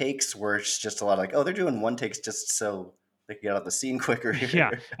one takes where it's just a lot of like, oh, they're doing one takes just so they can get out the scene quicker.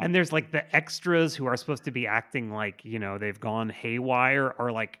 Yeah, and there's like the extras who are supposed to be acting like, you know, they've gone haywire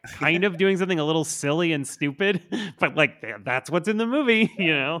or like kind of doing something a little silly and stupid, but like that's what's in the movie,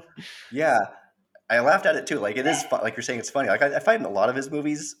 you know? Yeah, I laughed at it too. Like it is fun. Like you're saying, it's funny. Like I find a lot of his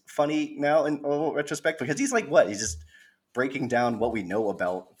movies funny now in a little retrospect because he's like what? He's just breaking down what we know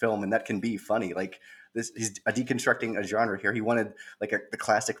about film, and that can be funny. Like this, he's deconstructing a genre here. He wanted like the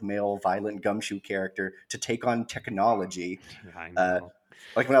classic male violent gumshoe character to take on technology. Yeah, I know.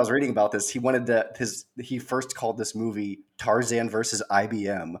 Like when I was reading about this, he wanted he first called this movie Tarzan versus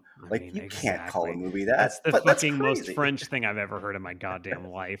IBM. Like you can't call a movie that. That's the fucking most French thing I've ever heard in my goddamn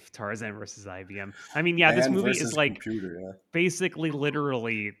life. Tarzan versus IBM. I mean, yeah, this movie is like basically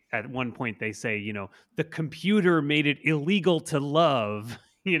literally at one point they say, you know, the computer made it illegal to love,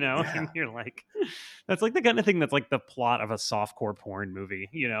 you know, and you're like, that's like the kind of thing that's like the plot of a softcore porn movie,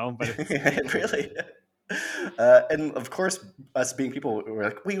 you know, but it's really. And of course, us being people, we're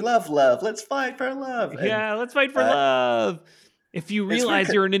like, we love love. Let's fight for love. Yeah, let's fight for love. If you realize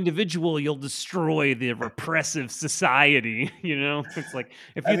you're an individual, you'll destroy the repressive society. You know, it's like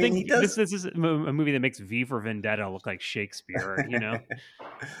if you think this is a movie that makes V for Vendetta look like Shakespeare, you know.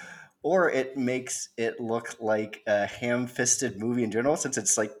 Or it makes it look like a ham-fisted movie in general, since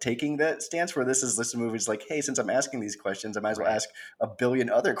it's like taking that stance where this movie is like, hey, since I'm asking these questions, I might as well ask a billion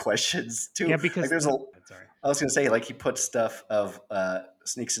other questions too. Yeah, because like there's I was gonna say, like he puts stuff of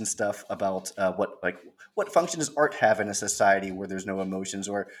sneaks in stuff about what function does art have in a society where there's no emotions,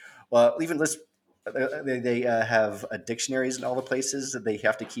 or even they have dictionaries in all the places that they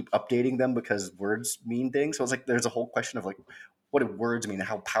have to keep updating them because words mean things. So it's like there's a whole question of like, what do words mean?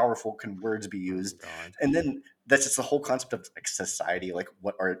 How powerful can words be used? And then that's just the whole concept of like society. Like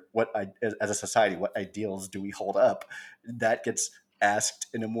as a society, what ideals do we hold up? That gets asked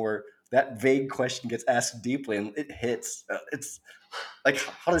in that vague question gets asked deeply, and it hits. It's like,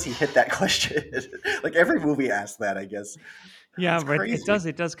 how does he hit that question? Like every movie asks that, I guess. Yeah, it's but crazy.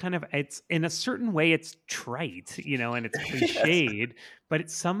 It does kind of, it's in a certain way, it's trite, you know, and it's cliched, but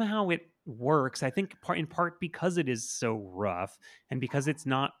somehow it works. I think in part because it is so rough and because it's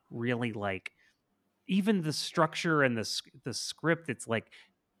not really like even the structure and the script. It's like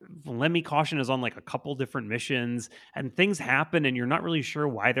Lemmy Caution is on like a couple different missions and things happen and you're not really sure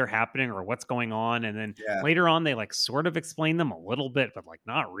why they're happening or what's going on. And then later on, they like sort of explain them a little bit, but like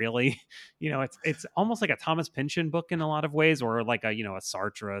not really, you know, it's almost like a Thomas Pynchon book in a lot of ways, or like a, you know, a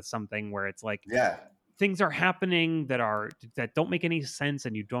Sartre something where it's like, things are happening that don't make any sense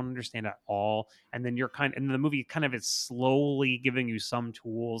and you don't understand at all. And then and the movie kind of is slowly giving you some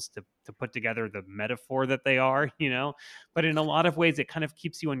tools to put together the metaphor that they are, you know, but in a lot of ways it kind of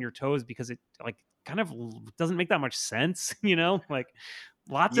keeps you on your toes because it like kind of doesn't make that much sense, you know, like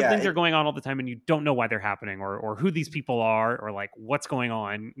lots of things are going on all the time and you don't know why they're happening or who these people are or like what's going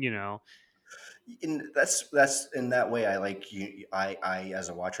on, you know. That's in that way. I like you. I as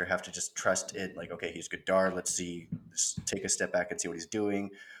a watcher have to just trust it. Like, okay, he's Godard. Let's see. Let's take a step back and see what he's doing.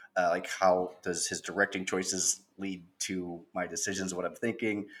 Like, how does his directing choices lead to my decisions? What I'm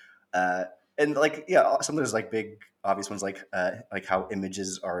thinking, uh, and like, yeah, some of those like big obvious ones, like how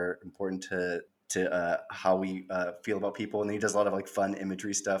images are important to how we feel about people. And then he does a lot of like fun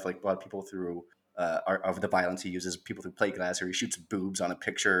imagery stuff, like a lot of people through of the violence he uses, people through plate glass, or he shoots boobs on a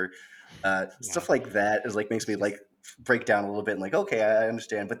picture. Yeah. Stuff like that is like makes me like break down a little bit and like, okay, I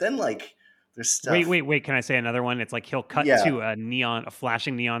understand. But then like there's stuff. Wait. Can I say another one? It's like he'll cut Yeah, to a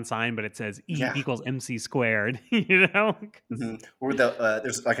flashing neon sign, but it says E yeah. equals MC squared. You know? 'Cause- Or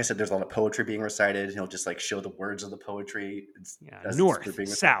there's like I said, there's a lot of poetry being recited. And he'll just like show the words of the poetry yeah, as they're north, being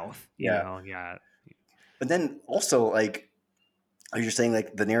recited. south. You Yeah, know? Yeah. but then also like you're saying,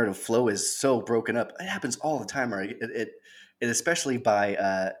 like the narrative flow is so broken up. It happens all the time, right? It especially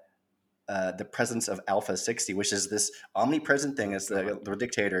by the presence of Alpha 60, which is this omnipresent thing as the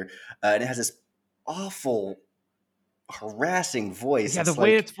dictator, and it has this awful, harassing voice. Yeah, the It's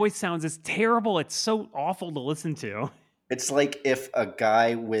way like its voice sounds is terrible. It's so awful to listen to. it's like if a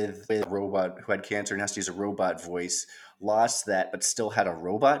guy with a robot who had cancer and has to use a robot voice lost that, but still had a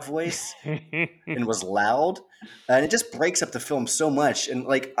robot voice and was loud, and it just breaks up the film so much. And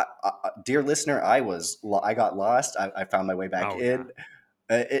like, dear listener, I got lost. I found my way back Oh yeah. in.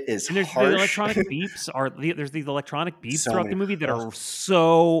 It is And there's the harsh. electronic beeps there's these electronic beeps So throughout many, the movie that oh, are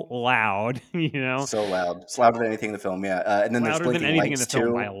so loud, you know, so loud. It's louder than anything in the film. Yeah, and then there's louder than blinking anything in lights the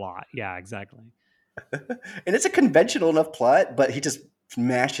film by too. a lot. Yeah, exactly. And it's a conventional enough plot, but he just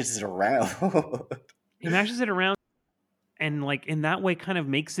mashes it around. He mashes it around and like in that way kind of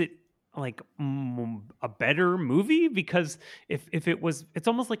makes it like a better movie because if it was it's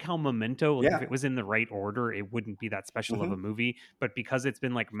almost like how Memento, like if Yeah. it was in the right order it wouldn't be that special of a Hmm. movie, but because it's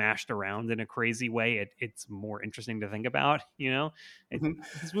been like mashed around in a crazy way it's more interesting to think about, you know. Hmm.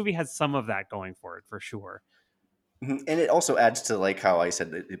 This movie has some of that going for it for sure. Hmm. And it also adds to like how I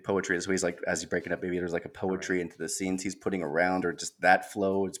said the poetry is ways like as you break it up, maybe there's like a Right. poetry into the scenes he's putting around, or just that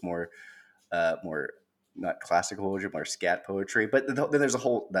flow. It's more not classical poetry, more scat poetry. But then there's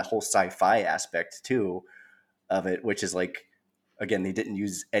that whole sci-fi aspect too of it, which is like again they didn't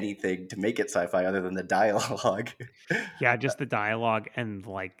use anything to make it sci-fi other than the dialogue. Yeah, just the dialogue and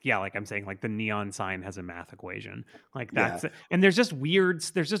like yeah, like I'm saying, like the neon sign has a math equation. Like Yeah, and there's just weird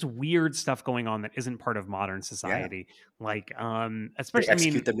stuff going on that isn't part of modern yeah. society. Like They especially I mean,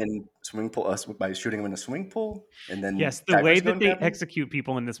 execute them in swimming pool by shooting them in a swimming pool, and then yes, the way divers go that and they grab them. execute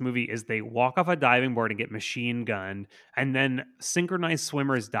people in this movie is they walk off a diving board and get machine gunned, and then synchronized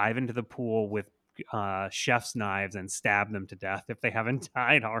swimmers dive into the pool with chef's knives and stab them to death if they haven't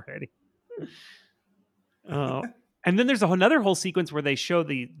died already. Uh, and then there's another whole sequence where they show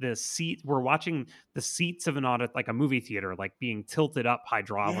the seat. We're watching the seats of an audit, like a movie theater, like being tilted up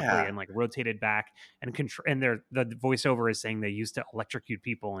hydraulically Yeah, and like rotated back, and and the voiceover is saying they used to electrocute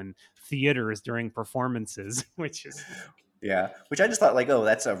people in theaters during performances, which is yeah. Which I just thought like, oh,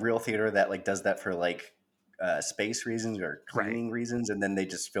 that's a real theater that like does that for like space reasons or right. cleaning reasons, and then they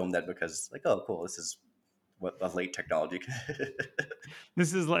just filmed that because like, oh, cool, this is what a late technology.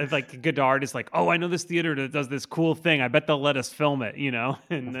 This is like Godard is like, oh, I know this theater that does this cool thing. I bet they'll let us film it, you know,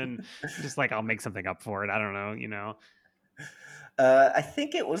 and then just like I'll make something up for it. I don't know, you know. I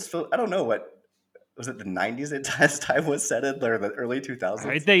think it was. I don't know what was it. The '90s at time was set in, or the early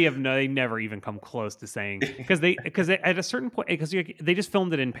 2000s. They never even come close to saying because at a certain point because they just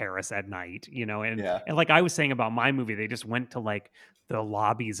filmed it in Paris at night, you know, Yeah. and like I was saying about my movie, they just went to like the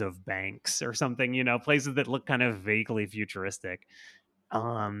lobbies of banks or something, you know, places that look kind of vaguely futuristic.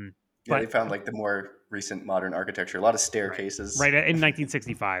 Um, Yeah, they but found like the more recent modern architecture, a lot of right. staircases. Right. In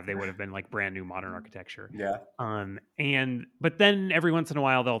 1965, they would have been like brand new modern architecture. Yeah. But then every once in a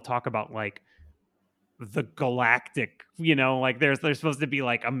while they'll talk about like the galactic, you know, like there's supposed to be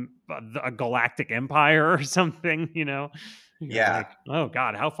like a galactic empire or something, you know. You're Yeah. like, oh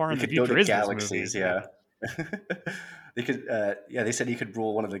God, how far You in the could go future to is this movie? galaxies. Yeah. They could. Yeah, they said he could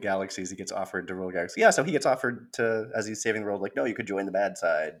rule one of the galaxies. He gets offered to rule a galaxy. Yeah, so he gets offered to as he's saving the world. Like, no, you could join the bad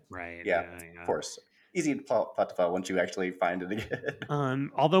side. Right. Yeah, Yeah. of Yeah. course. Easy plot to follow once you actually find it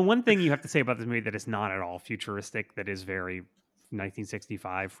again. Although one thing you have to say about this movie that is not at all futuristic, that is very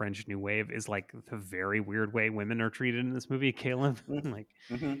 1965 French New Wave, is like the very weird way women are treated in this movie, Caleb. Like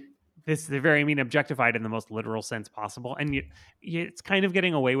Mm-hmm. objectified in the most literal sense possible, and it's kind of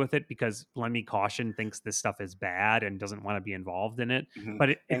getting away with it because Lemmy Caution thinks this stuff is bad and doesn't want to be involved in it.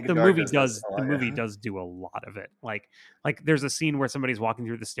 But And the Godard movie does this a the lot, movie yeah. does do a lot of it. Like there's a scene where somebody's walking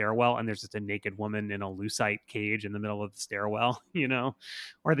through the stairwell and there's just a naked woman in a lucite cage in the middle of the stairwell,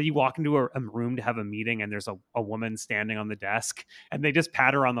 or that you walk into a room to have a meeting and there's a woman standing on the desk and they just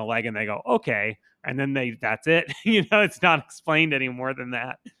pat her on the leg and they go, okay. And then that's it. It's not explained any more than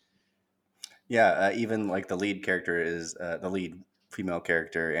that. Yeah, even like the lead character is the lead female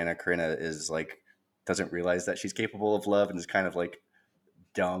character, Anna Karina, is like doesn't realize that she's capable of love and is kind of like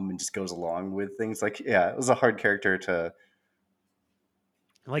dumb and just goes along with things. Like, yeah, it was a hard character to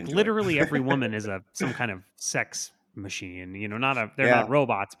like enjoy. Literally every woman is some kind of sex machine. They're not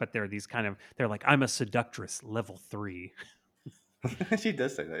robots, but they're these kind of, they're like, I'm a seductress level 3. She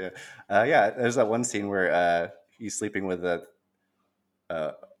does say that, yeah. Yeah, there's that one scene where he's sleeping with a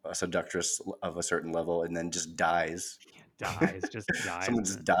seductress of a certain level and then just dies. Just dies. Someone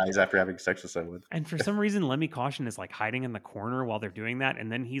just dies after having sex with someone. And for some reason, Lemmy Caution is like hiding in the corner while they're doing that,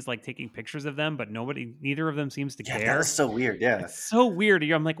 and then he's like taking pictures of them, but neither of them seems to care. That's so weird. Yeah, it's so weird.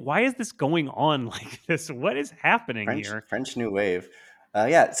 I'm like, why is this going on like this? What is happening here? French New Wave.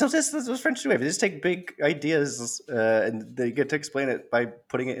 Yeah, so this was French New Wave. They just take big ideas and they get to explain it by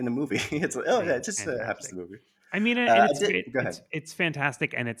putting it in a movie. It's like, oh yeah, it just happens to the movie. I mean, it's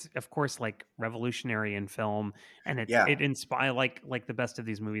fantastic, and it's of course like revolutionary in film, and it inspired like the best of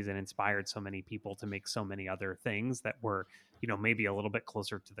these movies. It inspired so many people to make so many other things that were maybe a little bit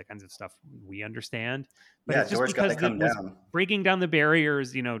closer to the kinds of stuff we understand. But it's just because it was breaking down the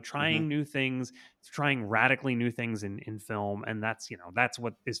barriers, trying new things, trying radically new things in film, and that's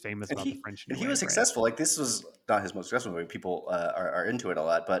what is famous about the French New Wave. He was successful. Like this was not his most successful movie. People are into it a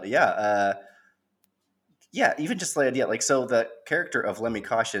lot, but yeah. Yeah, even just the idea, like, so the character of Lemmy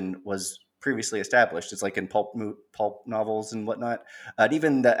Caution was previously established. It's like in pulp novels and whatnot. And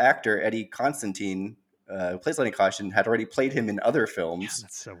even the actor, Eddie Constantine, who plays Lemmy Caution, had already played him in other films. Yeah,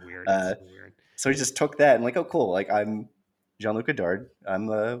 that's so weird. So he just took that and like, oh, cool. Like, I'm Jean-Luc Godard. I'm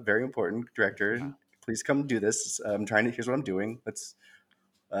a very important director. Yeah. Please come do this. Here's what I'm doing. Let's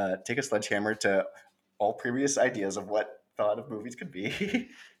take a sledgehammer to all previous ideas of what thought of movies could be.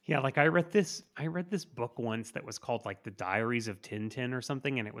 Yeah, like I read this book once that was called like The Diaries of Tintin or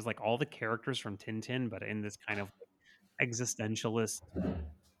something, and it was like all the characters from Tintin, but in this kind of existentialist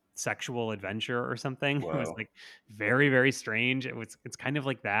sexual adventure or something. Whoa. It was like very, very strange. It's kind of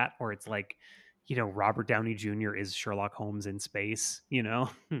like that, or it's like, Robert Downey Jr. is Sherlock Holmes in space,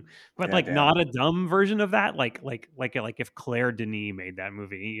 but not a dumb version of that. Like if Claire Denis made that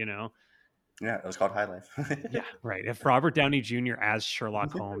movie, Yeah, it was called High Life. Yeah, right. If Robert Downey Jr. as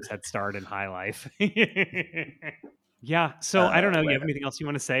Sherlock Holmes had starred in High Life. Yeah, so I don't know. You have anything else you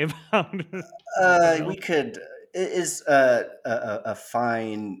want to say about we could. It is a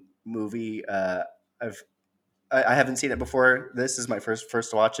fine movie. I haven't seen it before. This is my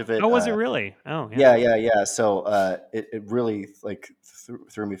first watch of it. Oh, was it really? Oh, yeah. So it really like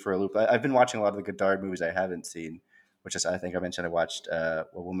threw me for a loop. I've been watching a lot of the Godard movies I haven't seen, which is, I think I mentioned I watched A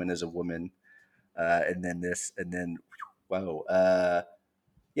Woman Is a Woman. And then this, and then wow,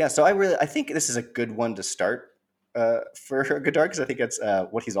 yeah. So I think this is a good one to start for Godard, because I think that's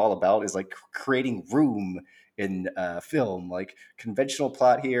what he's all about, is like creating room in film, like conventional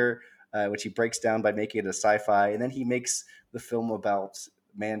plot here, which he breaks down by making it a sci-fi, and then he makes the film about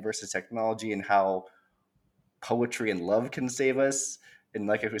man versus technology and how poetry and love can save us. And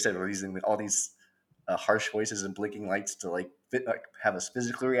like we said, we're using all these harsh voices and blinking lights to have us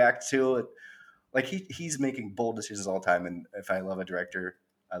physically react to it. Like he's making bold decisions all the time, and if I love a director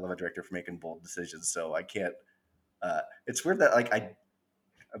for making bold decisions. So I can't. It's weird that like I'm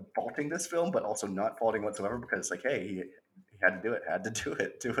faulting this film, but also not faulting whatsoever, because it's like, hey, he had to do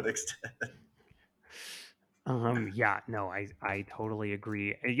it to an extent. Yeah, no, I totally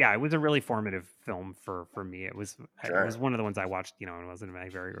agree. Yeah, it was a really formative film for me. It was one of the ones I watched, when I was in my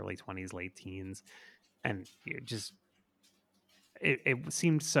very early 20s, late teens, and it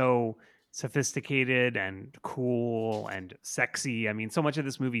seemed so sophisticated and cool and sexy. I mean, so much of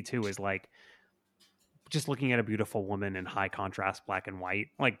this movie too is like just looking at a beautiful woman in high contrast black and white.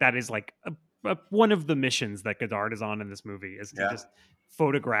 Like that is like one of the missions that Godard is on in this movie, is to just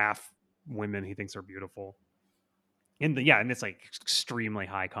photograph women he thinks are beautiful. And it's like extremely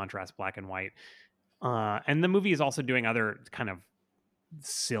high contrast black and white. And the movie is also doing other kind of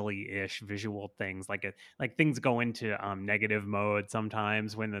silly-ish visual things, like things go into negative mode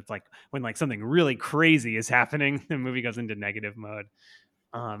sometimes when something really crazy is happening. The movie goes into negative mode.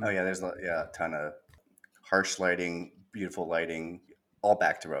 There's a ton of harsh lighting, beautiful lighting, all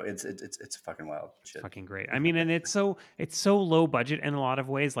back to row. It's fucking wild shit. Fucking great. I mean, and it's so low budget in a lot of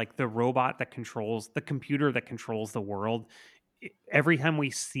ways. Like the robot that controls the computer that controls the world. Every time we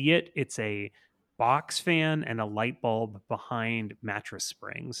see it, it's a box fan and a light bulb behind mattress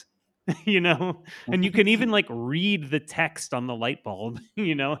springs. You know, and you can even like read the text on the light bulb.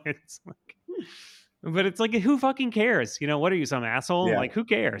 You know, it's like, but it's like, who fucking cares? You know, what are you, some asshole? Yeah. Like, who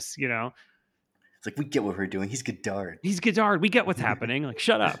cares? You know. It's like, we get what we're doing. He's Godard. We get what's happening. Like,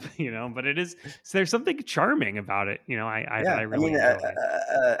 shut up, you know. But it is. So there's something charming about it, you know. I really enjoy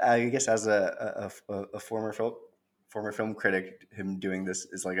it. I guess as a former film critic, him doing this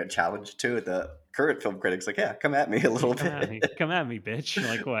is like a challenge to the current film critics. Like, yeah, come at me a little bit. Come at me, bitch.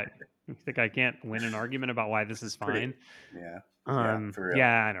 Like, what? You think I can't win an argument about why this is fine? For real.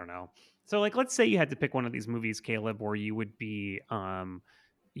 Yeah, I don't know. So, like, let's say you had to pick one of these movies, Caleb, where you would be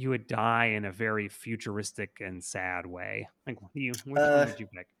you would die in a very futuristic and sad way. Like, which one would you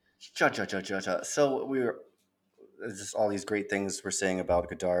pick? So we were just all these great things we're saying about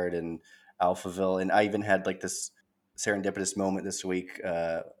Godard and Alphaville, and I even had like this serendipitous moment this week.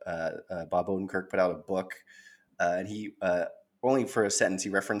 Bob Odenkirk put out a book, and he only for a sentence he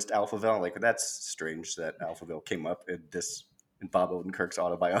referenced Alphaville. Like, that's strange that Alphaville came up in Bob Odenkirk's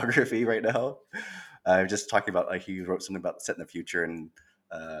autobiography right now. Just talking about, like, he wrote something about set in the future, and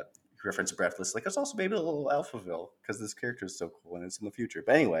he referenced Breathless. Like, it's also maybe a little Alphaville because this character is so cool and it's in the future.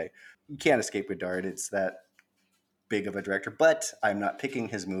 But anyway, you can't escape Godard. It's that big of a director. But I'm not picking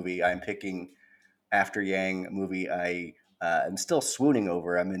his movie. I'm picking After Yang, a movie I am still swooning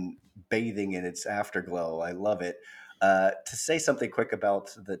over. I'm bathing in its afterglow. I love it. To say something quick about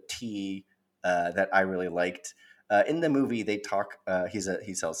the tea that I really liked. In the movie, they talk.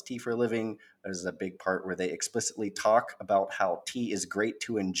 He sells tea for a living. There's a big part where they explicitly talk about how tea is great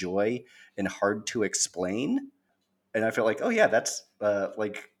to enjoy and hard to explain. And I feel like, oh yeah, that's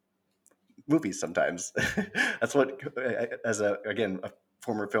like movies sometimes. That's what, as a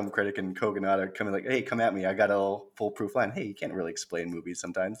former film critic and Kogonada coming like, hey, come at me. I got a foolproof line. Hey, you can't really explain movies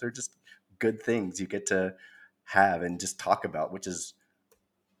sometimes. They're just good things you get to have and just talk about, which is,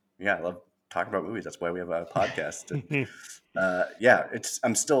 I love talking about movies. That's why we have a podcast. And,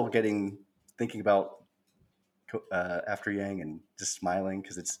 I'm still thinking about After Yang and just smiling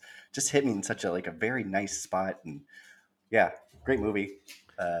because it's just hit me in such a very nice spot. And great movie.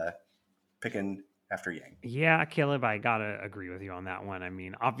 Picking After Yang. Yeah, Caleb, I gotta agree with you on that one. I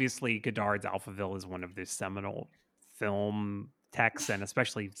mean, obviously Godard's Alphaville is one of the seminal film texts, and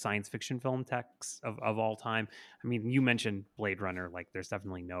especially science fiction film texts of all time. I mean, you mentioned Blade Runner. Like, there's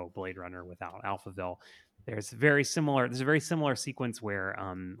definitely no Blade Runner without Alphaville. There's a very similar sequence where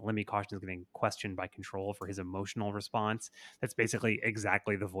Lemmy Caution is getting questioned by Control for his emotional response. That's basically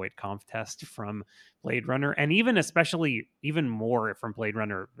exactly the Voight-Kampff test from Blade Runner, and even more from Blade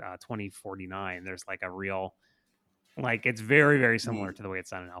Runner 2049. There's like a real, like, it's very, very similar to the way it's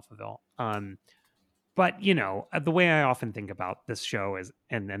done in Alphaville. But, you know, the way I often think about this show is,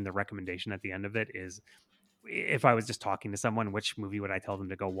 and then the recommendation at the end of it is, if I was just talking to someone, which movie would I tell them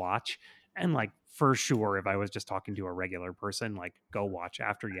to go watch? And, like, for sure, if I was just talking to a regular person, like, go watch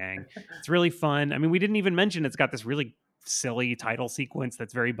After Yang. It's really fun. I mean, we didn't even mention it's got this really silly title sequence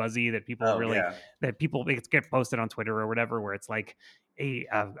that's very buzzy that people get posted on Twitter or whatever, where it's like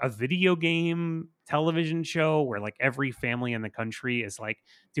a video game television show where like every family in the country is like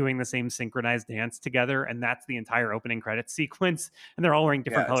doing the same synchronized dance together, and that's the entire opening credits sequence, and they're all wearing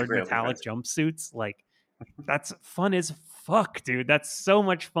different colored metallic jumpsuits. Like, that's fun as fuck, dude. That's so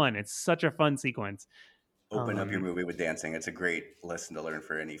much fun. It's such a fun sequence. Open up your movie with dancing. It's a great lesson to learn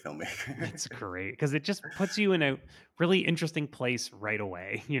for any filmmaker. It's great because it just puts you in a really interesting place right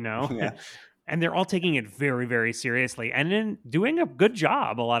away, you know? Yeah. And they're all taking it very, very seriously and then doing a good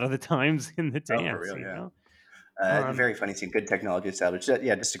job a lot of the times in the dance. For real, you know? Very funny scene. Good technology established.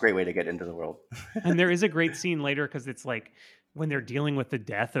 Just a great way to get into the world. And there is a great scene later because it's like when they're dealing with the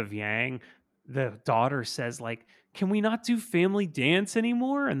death of Yang, the daughter says, like, can we not do family dance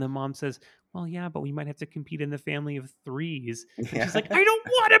anymore? And the mom says, well, yeah, but we might have to compete in the family of threes. And she's like, I don't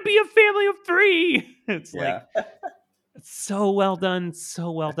want to be a family of three. It's like, it's so well done,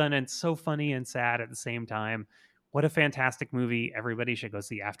 and so funny and sad at the same time. What a fantastic movie. Everybody should go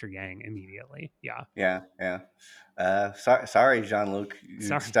see After Yang immediately. Yeah. Sorry, Jean-Luc.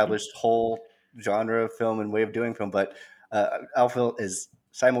 You established whole genre of film and way of doing film, but Alphaville is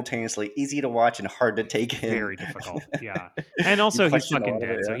simultaneously easy to watch and hard to take in. Very difficult, yeah. And also he's fucking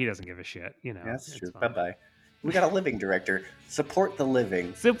dead, so he doesn't give a shit, you know. That's true. Bye-bye. We got a living director. Support the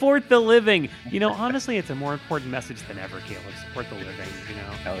living. Support the living. You know, honestly, it's a more important message than ever, Caleb. Support the living, you know.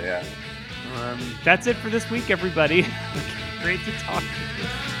 Hell yeah. That's it for this week, everybody. great to talk to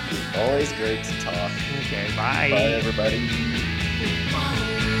you. Always great to talk. Okay, bye. Bye, everybody.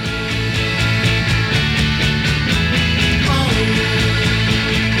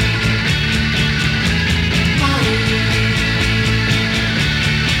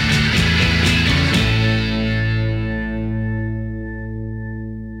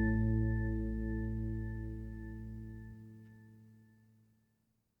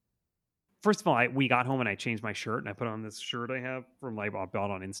 First of all, we got home and I changed my shirt and I put on this shirt I have from I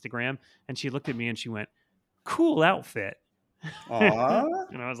bought on Instagram. And she looked at me and she went, "Cool outfit."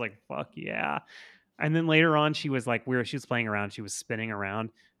 Aww. And I was like, "Fuck yeah." And then later on, she was like, she was playing around. She was spinning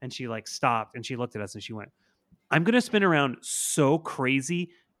around and she like stopped and she looked at us and she went, "I'm going to spin around so crazy.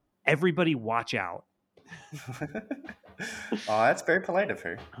 Everybody watch out." Oh, that's very polite of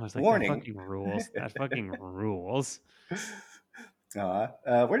her. I was like, Warning. That fucking rules. That fucking rules.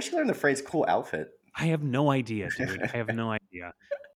 Where did she learn the phrase "cool outfit"? I have no idea, dude. I have no idea.